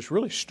again because it's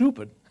really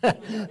stupid.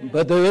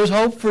 But there is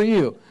hope for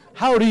you.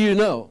 How do you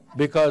know?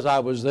 Because I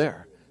was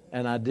there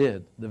and I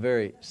did the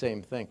very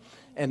same thing.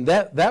 And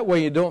that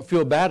way you don't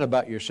feel bad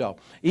about yourself.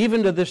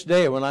 Even to this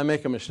day, when I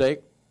make a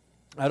mistake,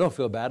 I don't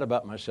feel bad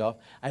about myself.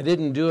 I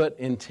didn't do it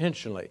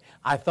intentionally.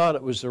 I thought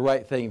it was the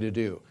right thing to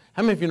do.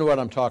 How many of you know what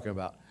I'm talking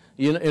about?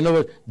 You know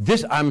what?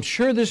 I'm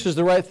sure this is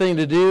the right thing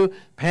to do.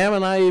 Pam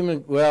and I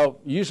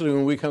usually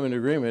when we come into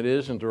agreement, it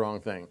isn't the wrong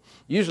thing.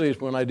 Usually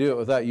it's when I do it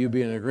without you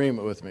being in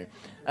agreement with me.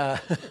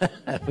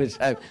 Which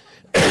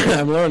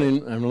I'm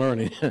learning.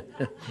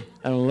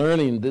 I'm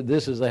learning that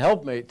this is a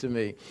helpmate to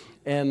me.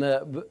 And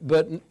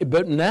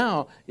but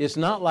now it's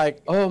not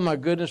like, oh my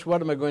goodness,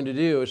 what am I going to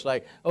do? It's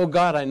like, oh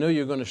God, I know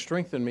you're going to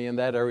strengthen me in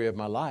that area of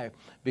my life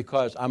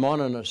because I'm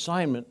on an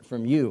assignment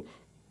from you.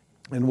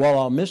 And while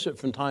I'll miss it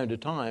from time to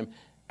time,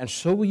 and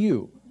so will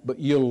you, but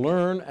you'll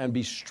learn and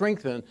be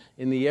strengthened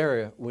in the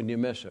area when you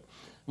miss it.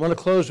 I want to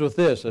close with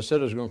this. I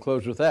said I was going to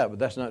close with that, but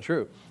that's not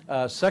true.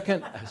 2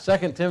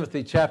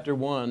 Timothy chapter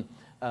 1,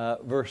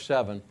 verse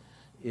 7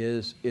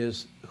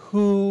 is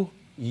who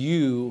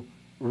you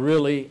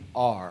really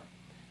are.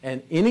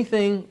 And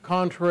anything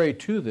contrary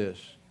to this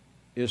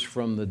is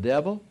from the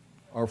devil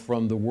or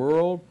from the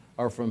world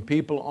or from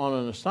people on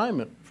an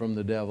assignment from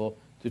the devil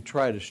to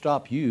try to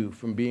stop you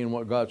from being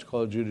what God's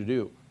called you to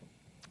do.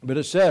 But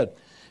it said,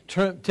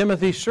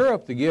 Timothy, stir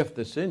up the gift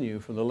that's in you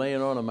from the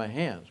laying on of my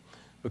hands,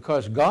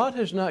 because God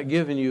has not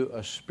given you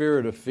a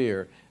spirit of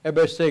fear.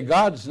 Everybody say,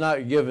 God's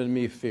not given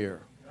me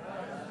fear.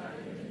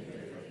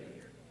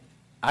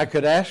 I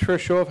could ask for a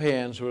show of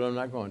hands, but I'm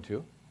not going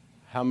to.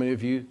 How many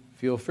of you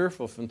feel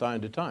fearful from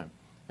time to time?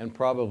 And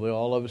probably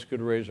all of us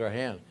could raise our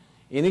hand.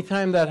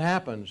 Anytime that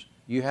happens,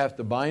 you have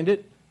to bind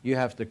it, you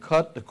have to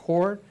cut the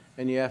cord,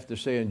 and you have to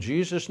say, in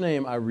Jesus'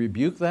 name, I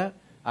rebuke that.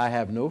 I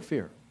have no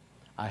fear.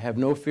 I have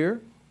no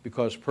fear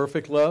because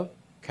perfect love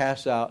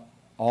casts out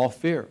all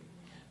fear.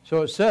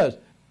 So it says,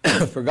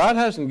 for God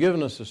hasn't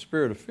given us a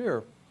spirit of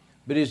fear,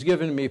 but he's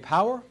given me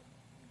power,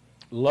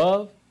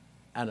 love,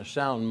 and a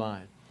sound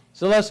mind.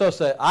 So let's all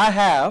say, I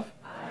have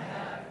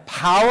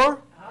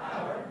power,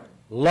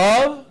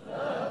 love,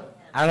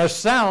 and a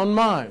sound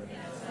mind.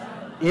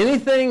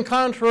 Anything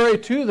contrary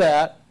to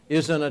that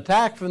is an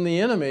attack from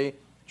the enemy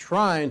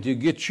trying to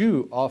get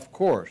you off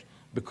course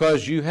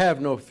because you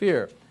have no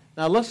fear.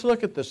 Now let's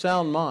look at the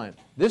sound mind.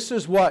 This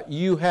is what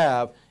you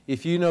have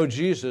if you know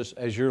Jesus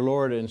as your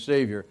Lord and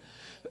Savior.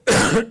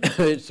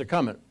 It's a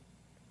coming.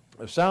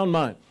 A sound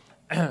mind.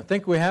 I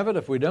think we have it.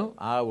 If we don't,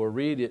 I will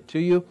read it to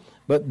you.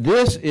 But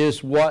this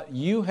is what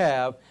you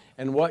have,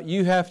 and what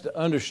you have to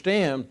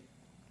understand,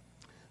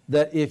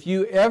 that if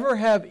you ever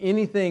have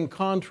anything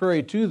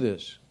contrary to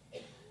this,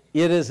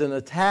 it is an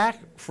attack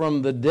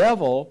from the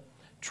devil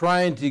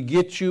trying to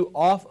get you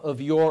off of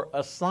your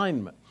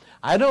assignment.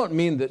 I don't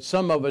mean that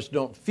some of us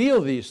don't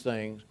feel these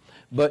things,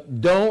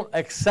 but don't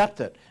accept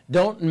it.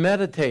 Don't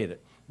meditate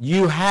it.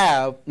 You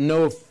have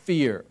no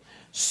fear.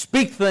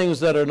 Speak things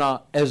that are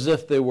not as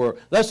if they were.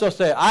 Let's just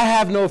say, I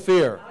have no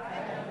fear. I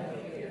have no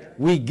fear.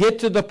 We get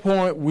to the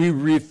point we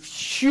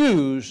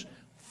refuse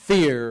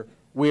fear.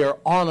 We are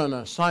on an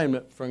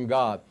assignment from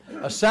God.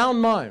 A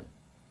sound mind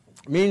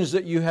means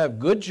that you have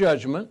good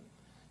judgment,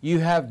 you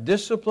have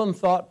disciplined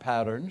thought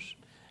patterns,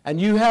 and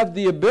you have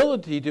the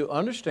ability to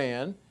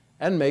understand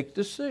and make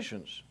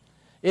decisions.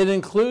 It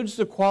includes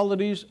the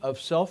qualities of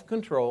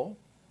self-control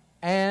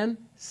and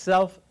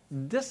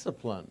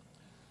self-discipline.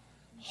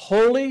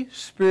 Holy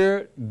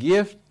Spirit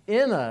gift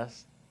in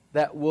us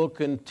that will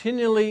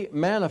continually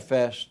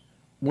manifest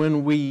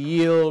when we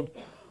yield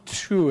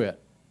to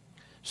it.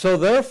 So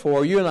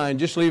therefore, you and I, and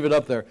just leave it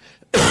up there,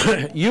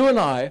 you and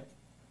I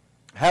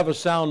have a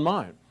sound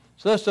mind.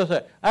 So let's just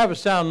say, I have a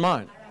sound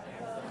mind.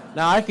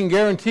 Now I can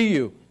guarantee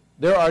you,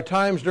 there are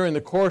times during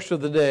the course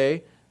of the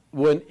day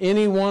when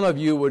any one of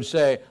you would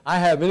say, I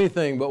have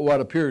anything but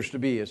what appears to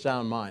be a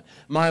sound mind.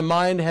 My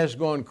mind has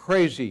gone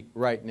crazy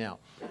right now.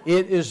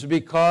 It is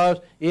because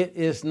it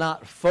is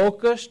not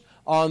focused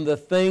on the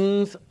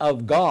things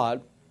of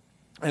God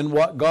and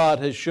what God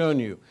has shown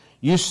you.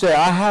 You say,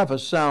 I have a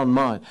sound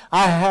mind.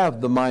 I have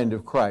the mind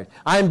of Christ.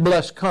 I'm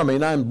blessed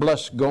coming. I'm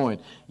blessed going.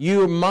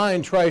 Your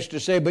mind tries to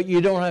say, but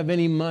you don't have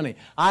any money.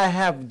 I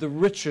have the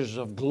riches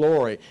of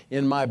glory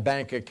in my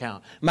bank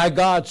account. My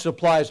God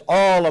supplies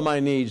all of my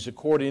needs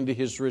according to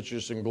His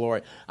riches and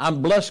glory.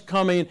 I'm blessed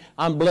coming.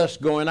 I'm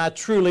blessed going. I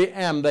truly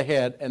am the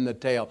head and the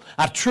tail.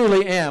 I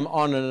truly am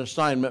on an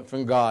assignment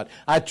from God.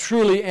 I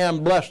truly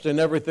am blessed in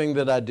everything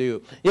that I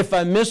do. If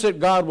I miss it,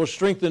 God will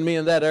strengthen me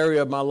in that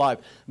area of my life.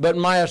 But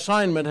my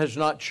assignment has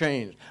not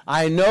changed.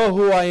 I know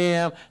who I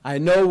am. I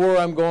know where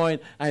I'm going.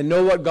 I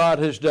know what God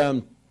has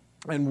done.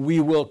 And we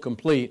will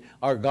complete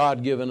our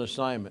God-given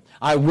assignment.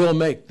 I will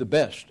make the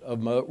best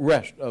of the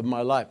rest of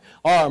my life.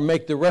 Or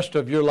make the rest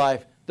of your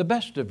life the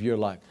best of your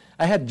life.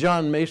 I had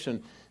John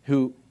Mason,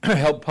 who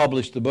helped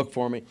publish the book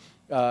for me.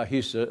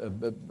 He's a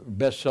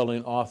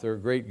best-selling author, a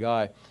great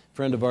guy,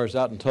 friend of ours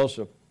out in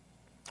Tulsa.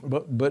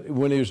 But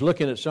when he was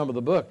looking at some of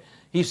the book,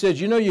 he said,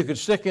 you know, you could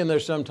stick in there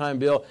sometime,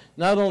 Bill,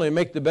 not only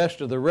make the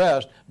best of the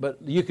rest,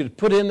 but you could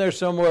put in there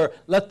somewhere,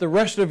 let the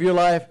rest of your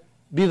life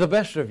be the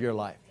best of your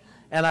life.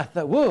 And I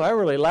thought, whoa, I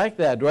really like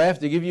that. Do I have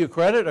to give you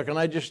credit, or can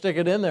I just stick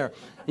it in there?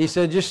 He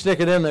said, just stick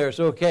it in there. It's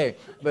okay.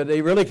 But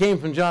it really came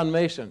from John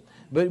Mason.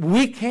 But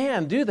we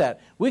can do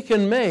that. We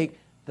can make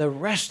the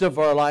rest of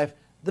our life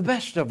the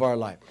best of our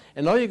life.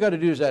 And all you got to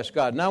do is ask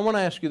God. Now, I want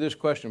to ask you this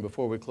question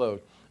before we close,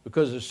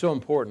 because it's so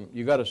important.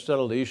 You got to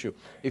settle the issue.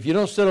 If you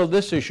don't settle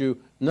this issue,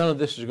 none of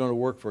this is going to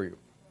work for you.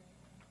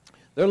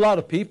 There are a lot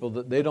of people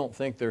that they don't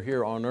think they're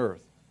here on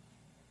earth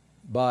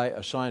by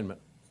assignment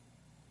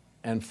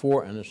and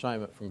for an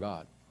assignment from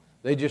God.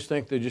 They just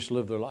think they just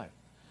live their life.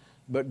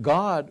 But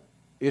God,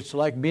 it's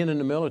like being in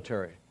the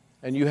military,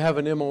 and you have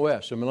an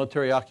MOS, a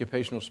military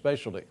occupational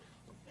specialty.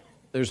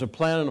 There's a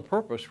plan and a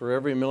purpose for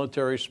every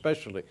military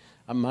specialty.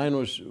 Mine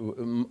was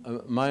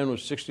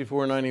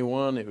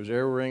 6491. It was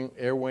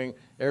air wing,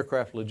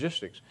 aircraft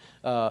logistics.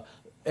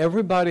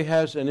 Everybody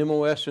has an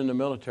MOS in the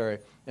military,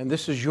 and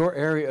this is your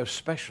area of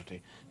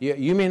specialty.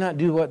 You may not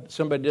do what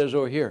somebody does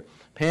over here.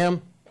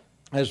 Pam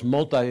has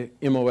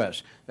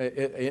multi-MOS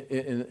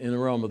in the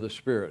realm of the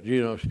Spirit.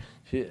 You know,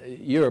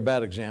 you're a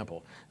bad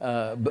example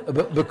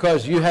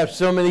because you have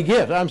so many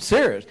gifts. I'm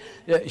serious.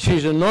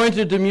 She's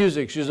anointed to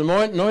music. She's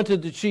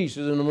anointed to teach. She's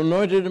an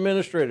anointed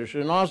administrator.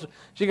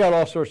 She got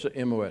all sorts of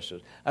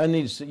MOSs. I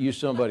need to use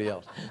somebody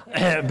else.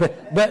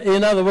 but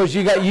in other words,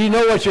 you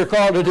know what you're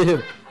called to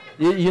do.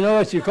 You know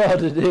what you're called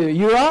to do.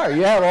 You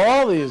have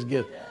all these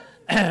gifts.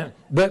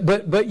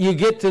 but you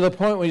get to the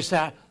point where you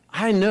say,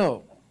 I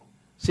know.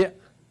 See,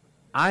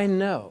 I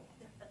know.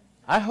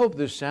 I hope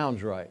this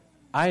sounds right.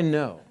 I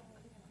know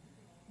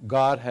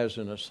God has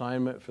an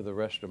assignment for the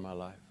rest of my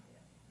life.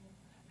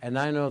 And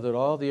I know that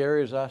all the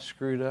areas I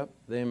screwed up,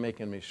 they're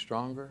making me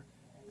stronger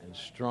and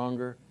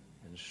stronger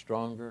and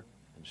stronger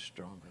and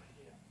stronger.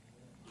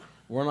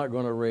 We're not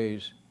going to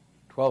raise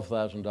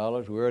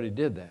 $12,000. We already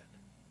did that.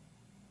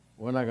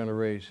 We're not going to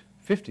raise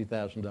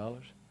 $50,000.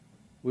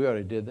 We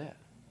already did that.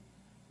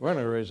 We're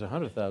going to raise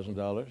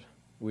 $100,000.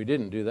 We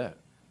didn't do that.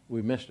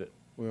 We missed it.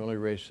 We only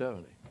raised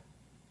 70.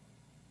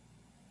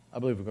 I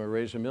believe we're going to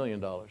raise $1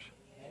 million for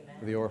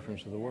the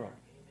orphans of the world.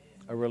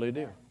 I really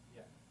do.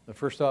 The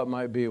first thought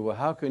might be, well,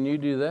 how can you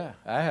do that?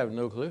 I have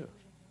no clue.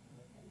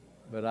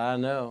 But I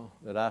know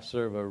that I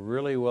serve a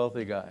really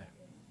wealthy guy,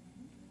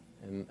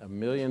 and $1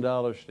 million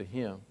to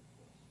him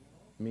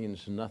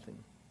means nothing.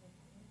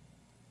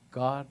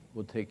 God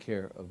will take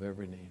care of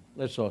every need.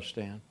 Let's all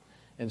stand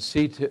and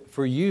see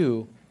for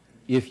you,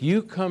 if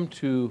you come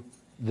to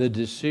the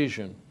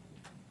decision,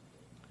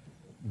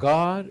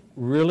 God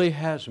really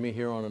has me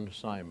here on an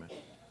assignment.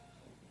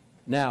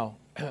 Now,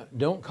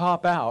 don't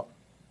cop out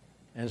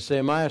and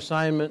say, my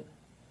assignment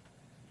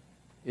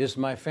is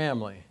my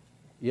family.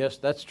 Yes,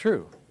 that's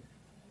true.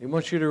 He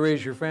wants you to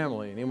raise your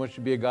family, and He wants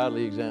you to be a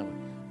godly example.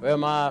 Well,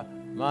 my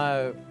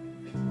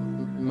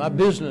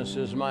business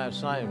is my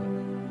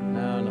assignment.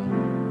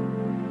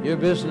 No. Your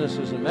business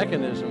is a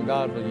mechanism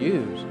God will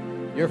use.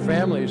 Your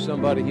family is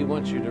somebody He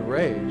wants you to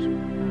raise.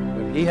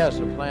 But He has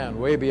a plan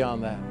way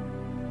beyond that.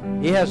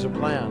 He has a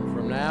plan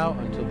from now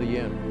until the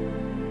end.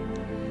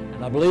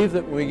 And I believe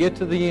that when we get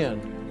to the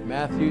end,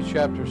 Matthew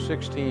chapter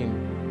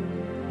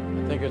 16,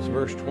 I think it's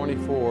verse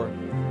 24,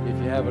 if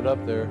you have it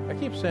up there. I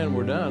keep saying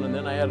we're done, and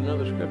then I add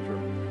another scripture.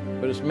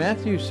 But it's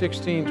Matthew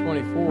 16,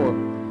 24.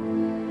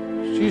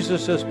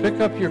 Jesus says, pick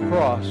up your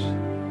cross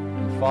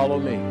and follow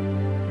me.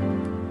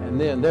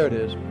 And then, there it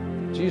is.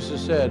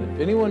 Jesus said, if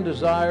anyone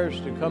desires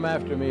to come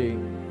after me,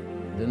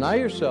 deny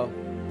yourself,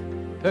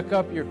 pick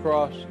up your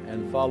cross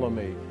and follow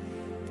me.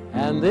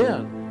 And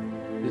then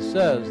it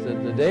says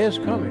that the day is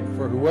coming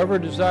for whoever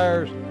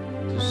desires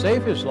to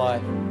save his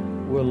life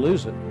will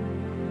lose it.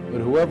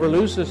 But whoever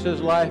loses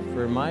his life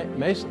for my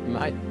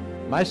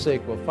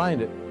sake will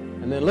find it.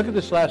 And then look at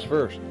this last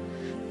verse.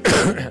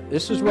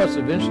 This is what's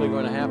eventually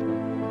going to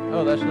happen.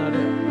 Oh, that's not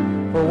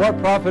it. For what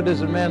profit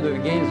is a man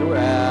that gains the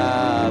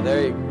world?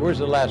 Where's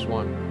the last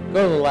one?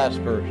 Go to the last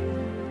verse.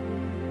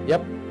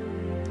 Yep.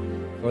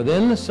 For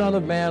then the Son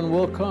of Man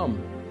will come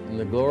in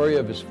the glory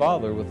of his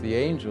Father with the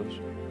angels,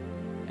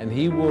 and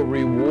he will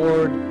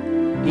reward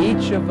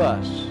each of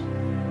us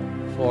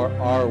for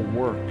our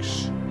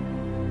works.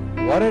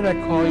 What did I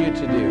call you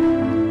to do?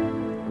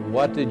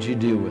 What did you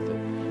do with it?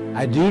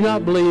 I do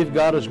not believe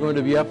God is going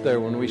to be up there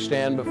when we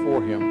stand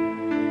before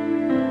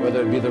him,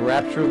 whether it be the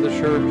rapture of the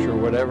church or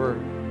whatever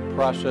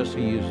process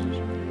he uses.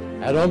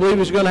 I don't believe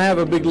he's going to have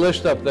a big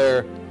list up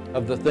there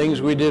of the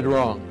things we did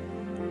wrong.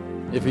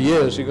 If he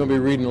is, he's going to be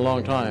reading a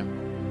long time,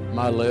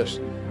 my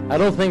list. I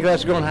don't think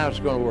that's going to how it's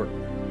going to work.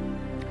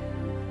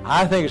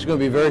 I think it's going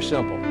to be very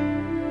simple.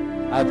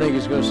 I think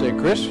he's going to say,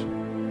 Chris,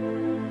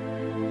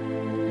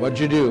 what'd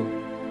you do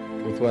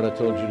with what I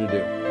told you to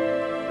do?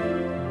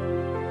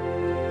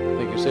 I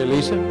think you say,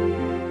 Lisa,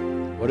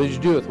 what did you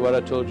do with what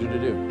I told you to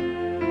do?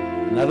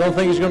 And I don't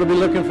think he's going to be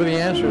looking for the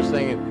answers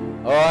thinking,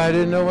 oh, I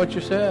didn't know what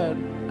you said.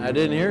 I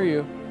didn't hear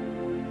you.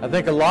 I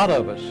think a lot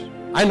of us,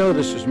 I know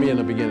this is me in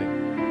the beginning.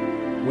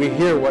 We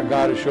hear what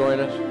God is showing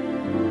us.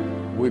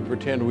 We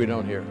pretend we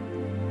don't hear.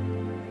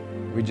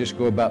 We just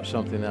go about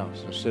something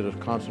else instead of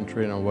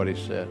concentrating on what he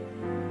said.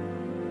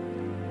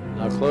 And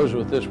I'll close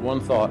with this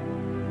one thought.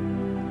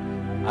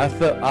 I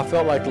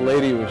felt like the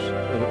lady was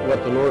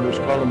what the Lord was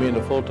calling me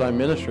into full-time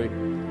ministry,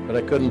 but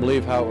I couldn't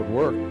believe how it would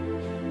work.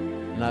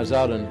 And I was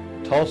out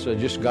in Tulsa,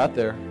 just got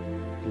there,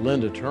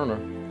 Linda Turner,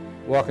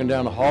 walking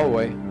down the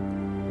hallway,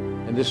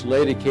 and this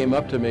lady came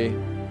up to me,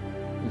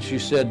 and she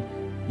said,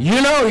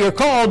 you know you're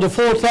called to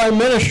full-time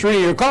ministry,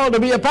 you're called to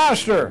be a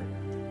pastor.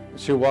 And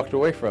she walked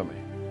away from me.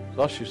 That's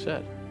all she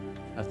said.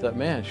 I thought,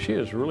 man, she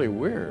is really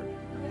weird.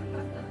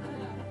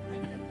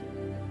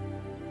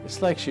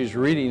 It's like she's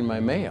reading my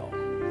mail.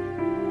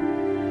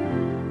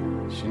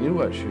 She knew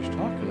what she was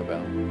talking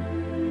about.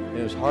 And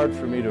it was hard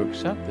for me to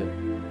accept it,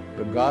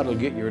 but God will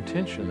get your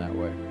attention that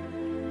way.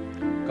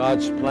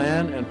 God's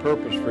plan and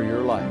purpose for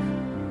your life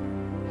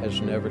has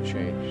never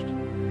changed.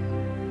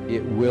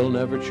 It will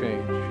never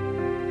change.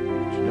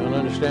 You don't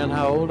understand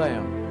how old I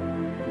am.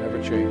 Never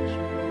changed.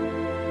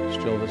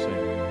 Still the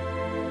same.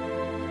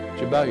 Would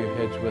you bow your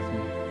heads with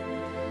me?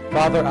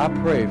 Father, I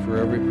pray for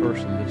every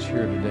person that's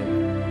here today.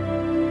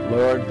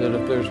 Lord, that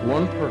if there's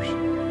one person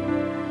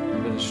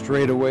that is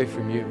strayed away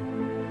from you,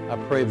 I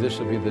pray this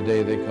will be the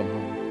day they come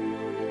home.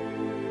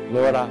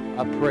 Lord,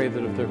 I pray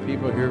that if there are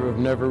people here who have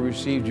never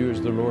received you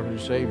as the Lord and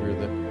Savior,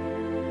 that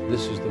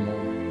this is the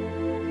moment.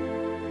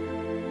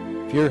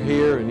 If you're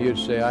here and you'd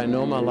say, I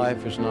know my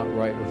life is not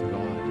right with God.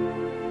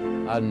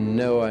 I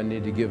know I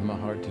need to give my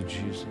heart to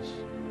Jesus.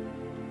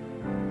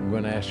 I'm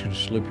going to ask you to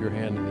slip your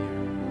hand in the air.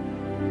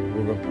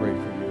 We're going to pray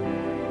for you.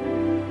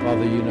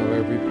 Father, you know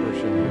every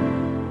person here.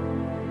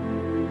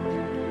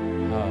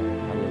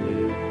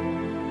 Hallelujah.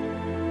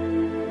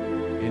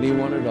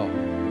 Anyone at all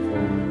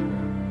before we pray.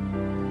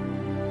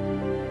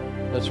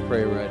 Let's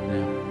pray right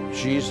now.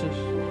 Jesus,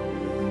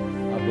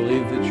 I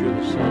believe that you're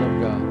the Son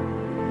of God.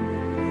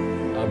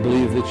 I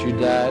believe that you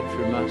died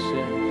for my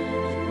sins.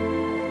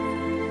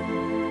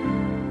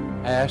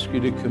 I ask you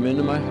to come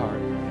into my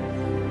heart,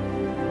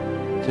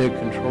 take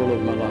control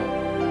of my life.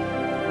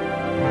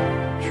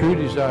 True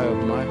desire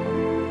of my heart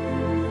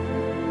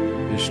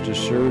is to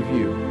serve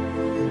you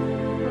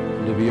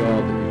and to be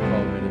all that you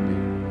call me to be.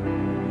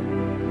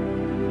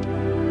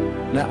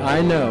 Now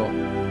I know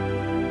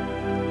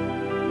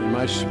in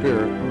my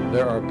spirit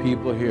there are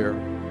people here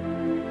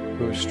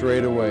who have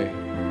strayed away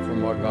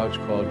from what God's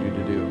called you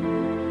to do.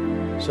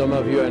 Some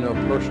of you I know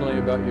personally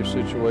about your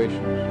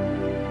situations.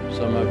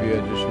 Some of you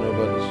I just know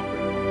by the Spirit.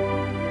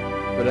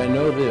 But I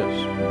know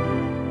this,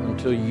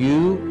 until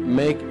you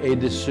make a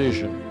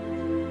decision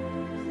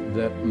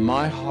that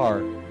my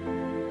heart,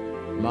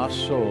 my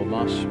soul,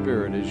 my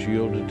spirit is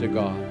yielded to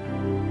God,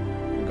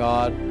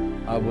 God,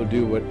 I will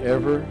do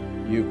whatever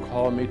you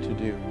call me to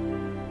do.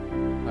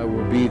 I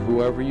will be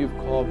whoever you've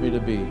called me to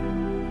be.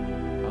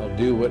 I'll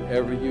do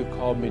whatever you've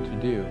called me to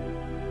do.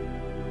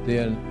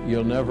 Then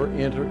you'll never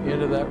enter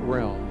into that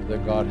realm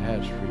that God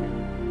has for you.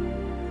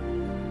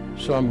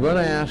 So I'm going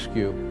to ask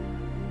you,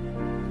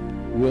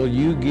 will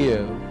you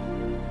give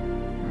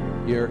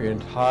your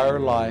entire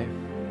life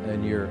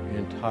and your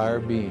entire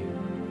being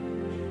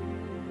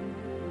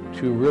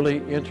to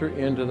really enter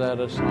into that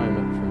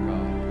assignment for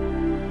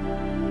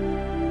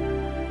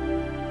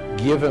God?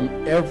 Give him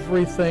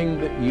everything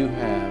that you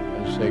have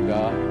and say,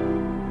 God,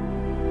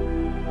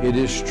 it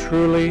is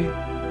truly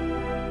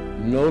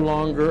no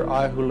longer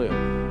I who live,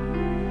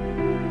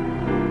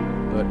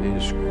 but it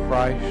is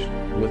Christ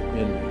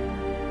within me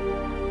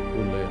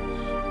who lives.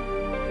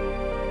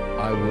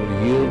 I will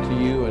yield to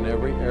you in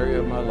every area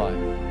of my life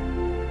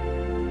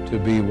to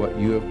be what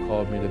you have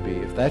called me to be.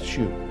 If that's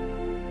you,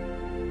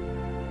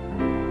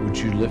 would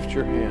you lift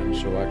your hand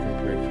so I can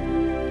pray for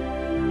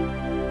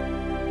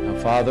you? Now,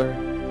 Father,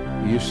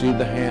 you see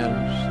the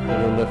hands that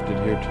are lifted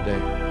here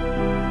today.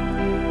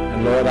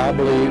 And Lord, I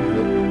believe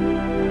that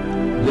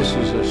this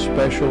is a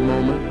special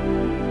moment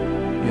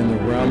in the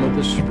realm of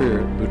the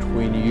Spirit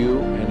between you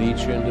and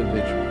each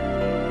individual.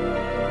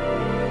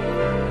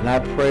 And I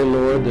pray,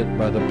 Lord, that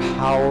by the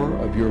power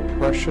of your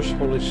precious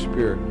Holy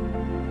Spirit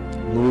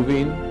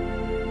moving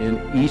in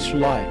each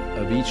life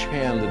of each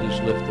hand that is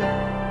lifted,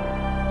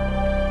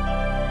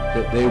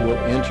 that they will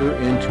enter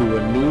into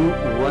a new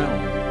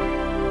realm,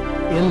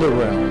 in the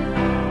realm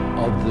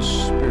of the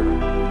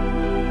Spirit,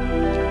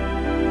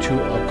 to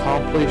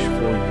accomplish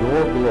for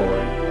your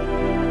glory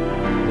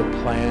the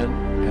plan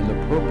and the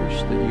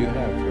purpose that you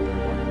have for their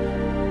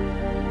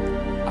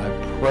life. I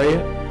pray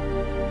it,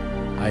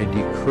 I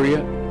decree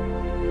it,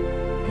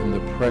 in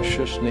the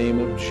precious name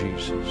of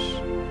Jesus.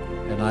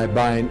 And I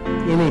bind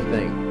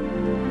anything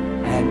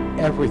and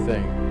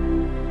everything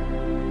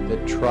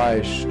that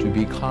tries to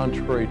be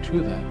contrary to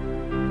that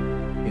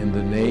in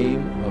the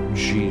name of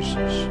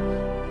Jesus.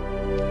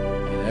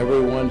 And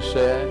everyone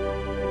said,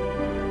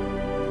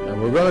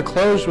 and we're going to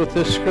close with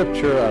this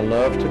scripture. I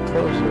love to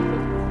close with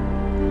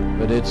it,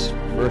 but it's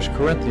 1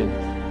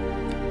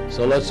 Corinthians.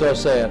 So let's all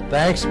say it.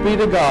 Thanks be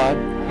to God,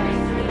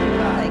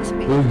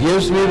 who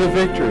gives me the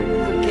victory.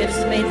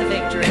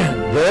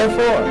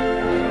 Therefore,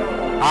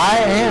 I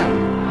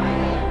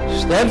am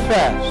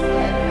steadfast,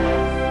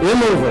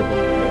 immovable,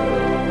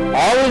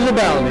 always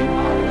abounding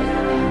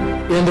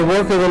in the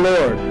work of the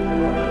Lord,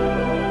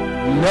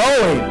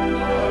 knowing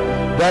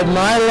that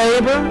my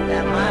labor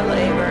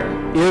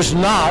is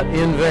not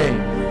in vain.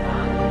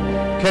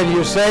 Can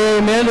you say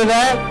amen to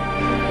that?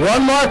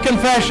 One more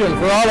confession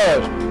for all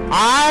of us.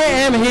 I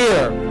am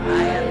here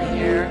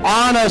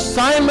on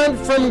assignment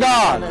from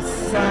God.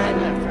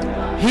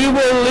 He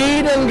will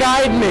lead and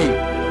guide me.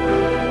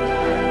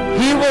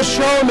 He will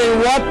show me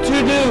what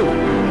to do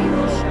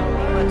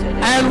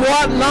and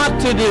what not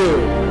to do.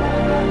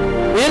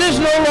 It is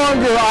no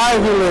longer I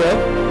who live.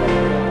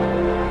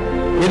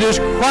 It is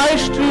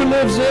Christ who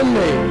lives in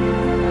me.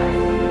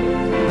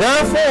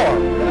 Therefore,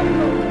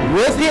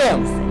 with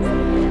him,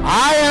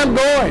 I am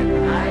going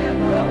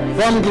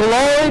from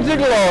glory to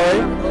glory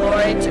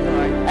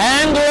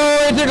and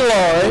glory to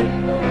glory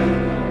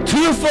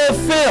to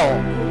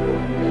fulfill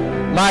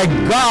my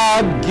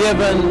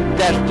God-given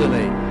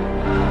destiny.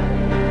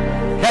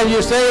 Can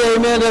you say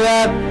amen to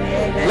that?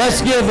 Amen.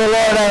 Let's give the Lord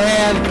a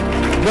hand.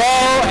 Go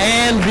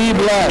and be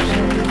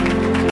blessed.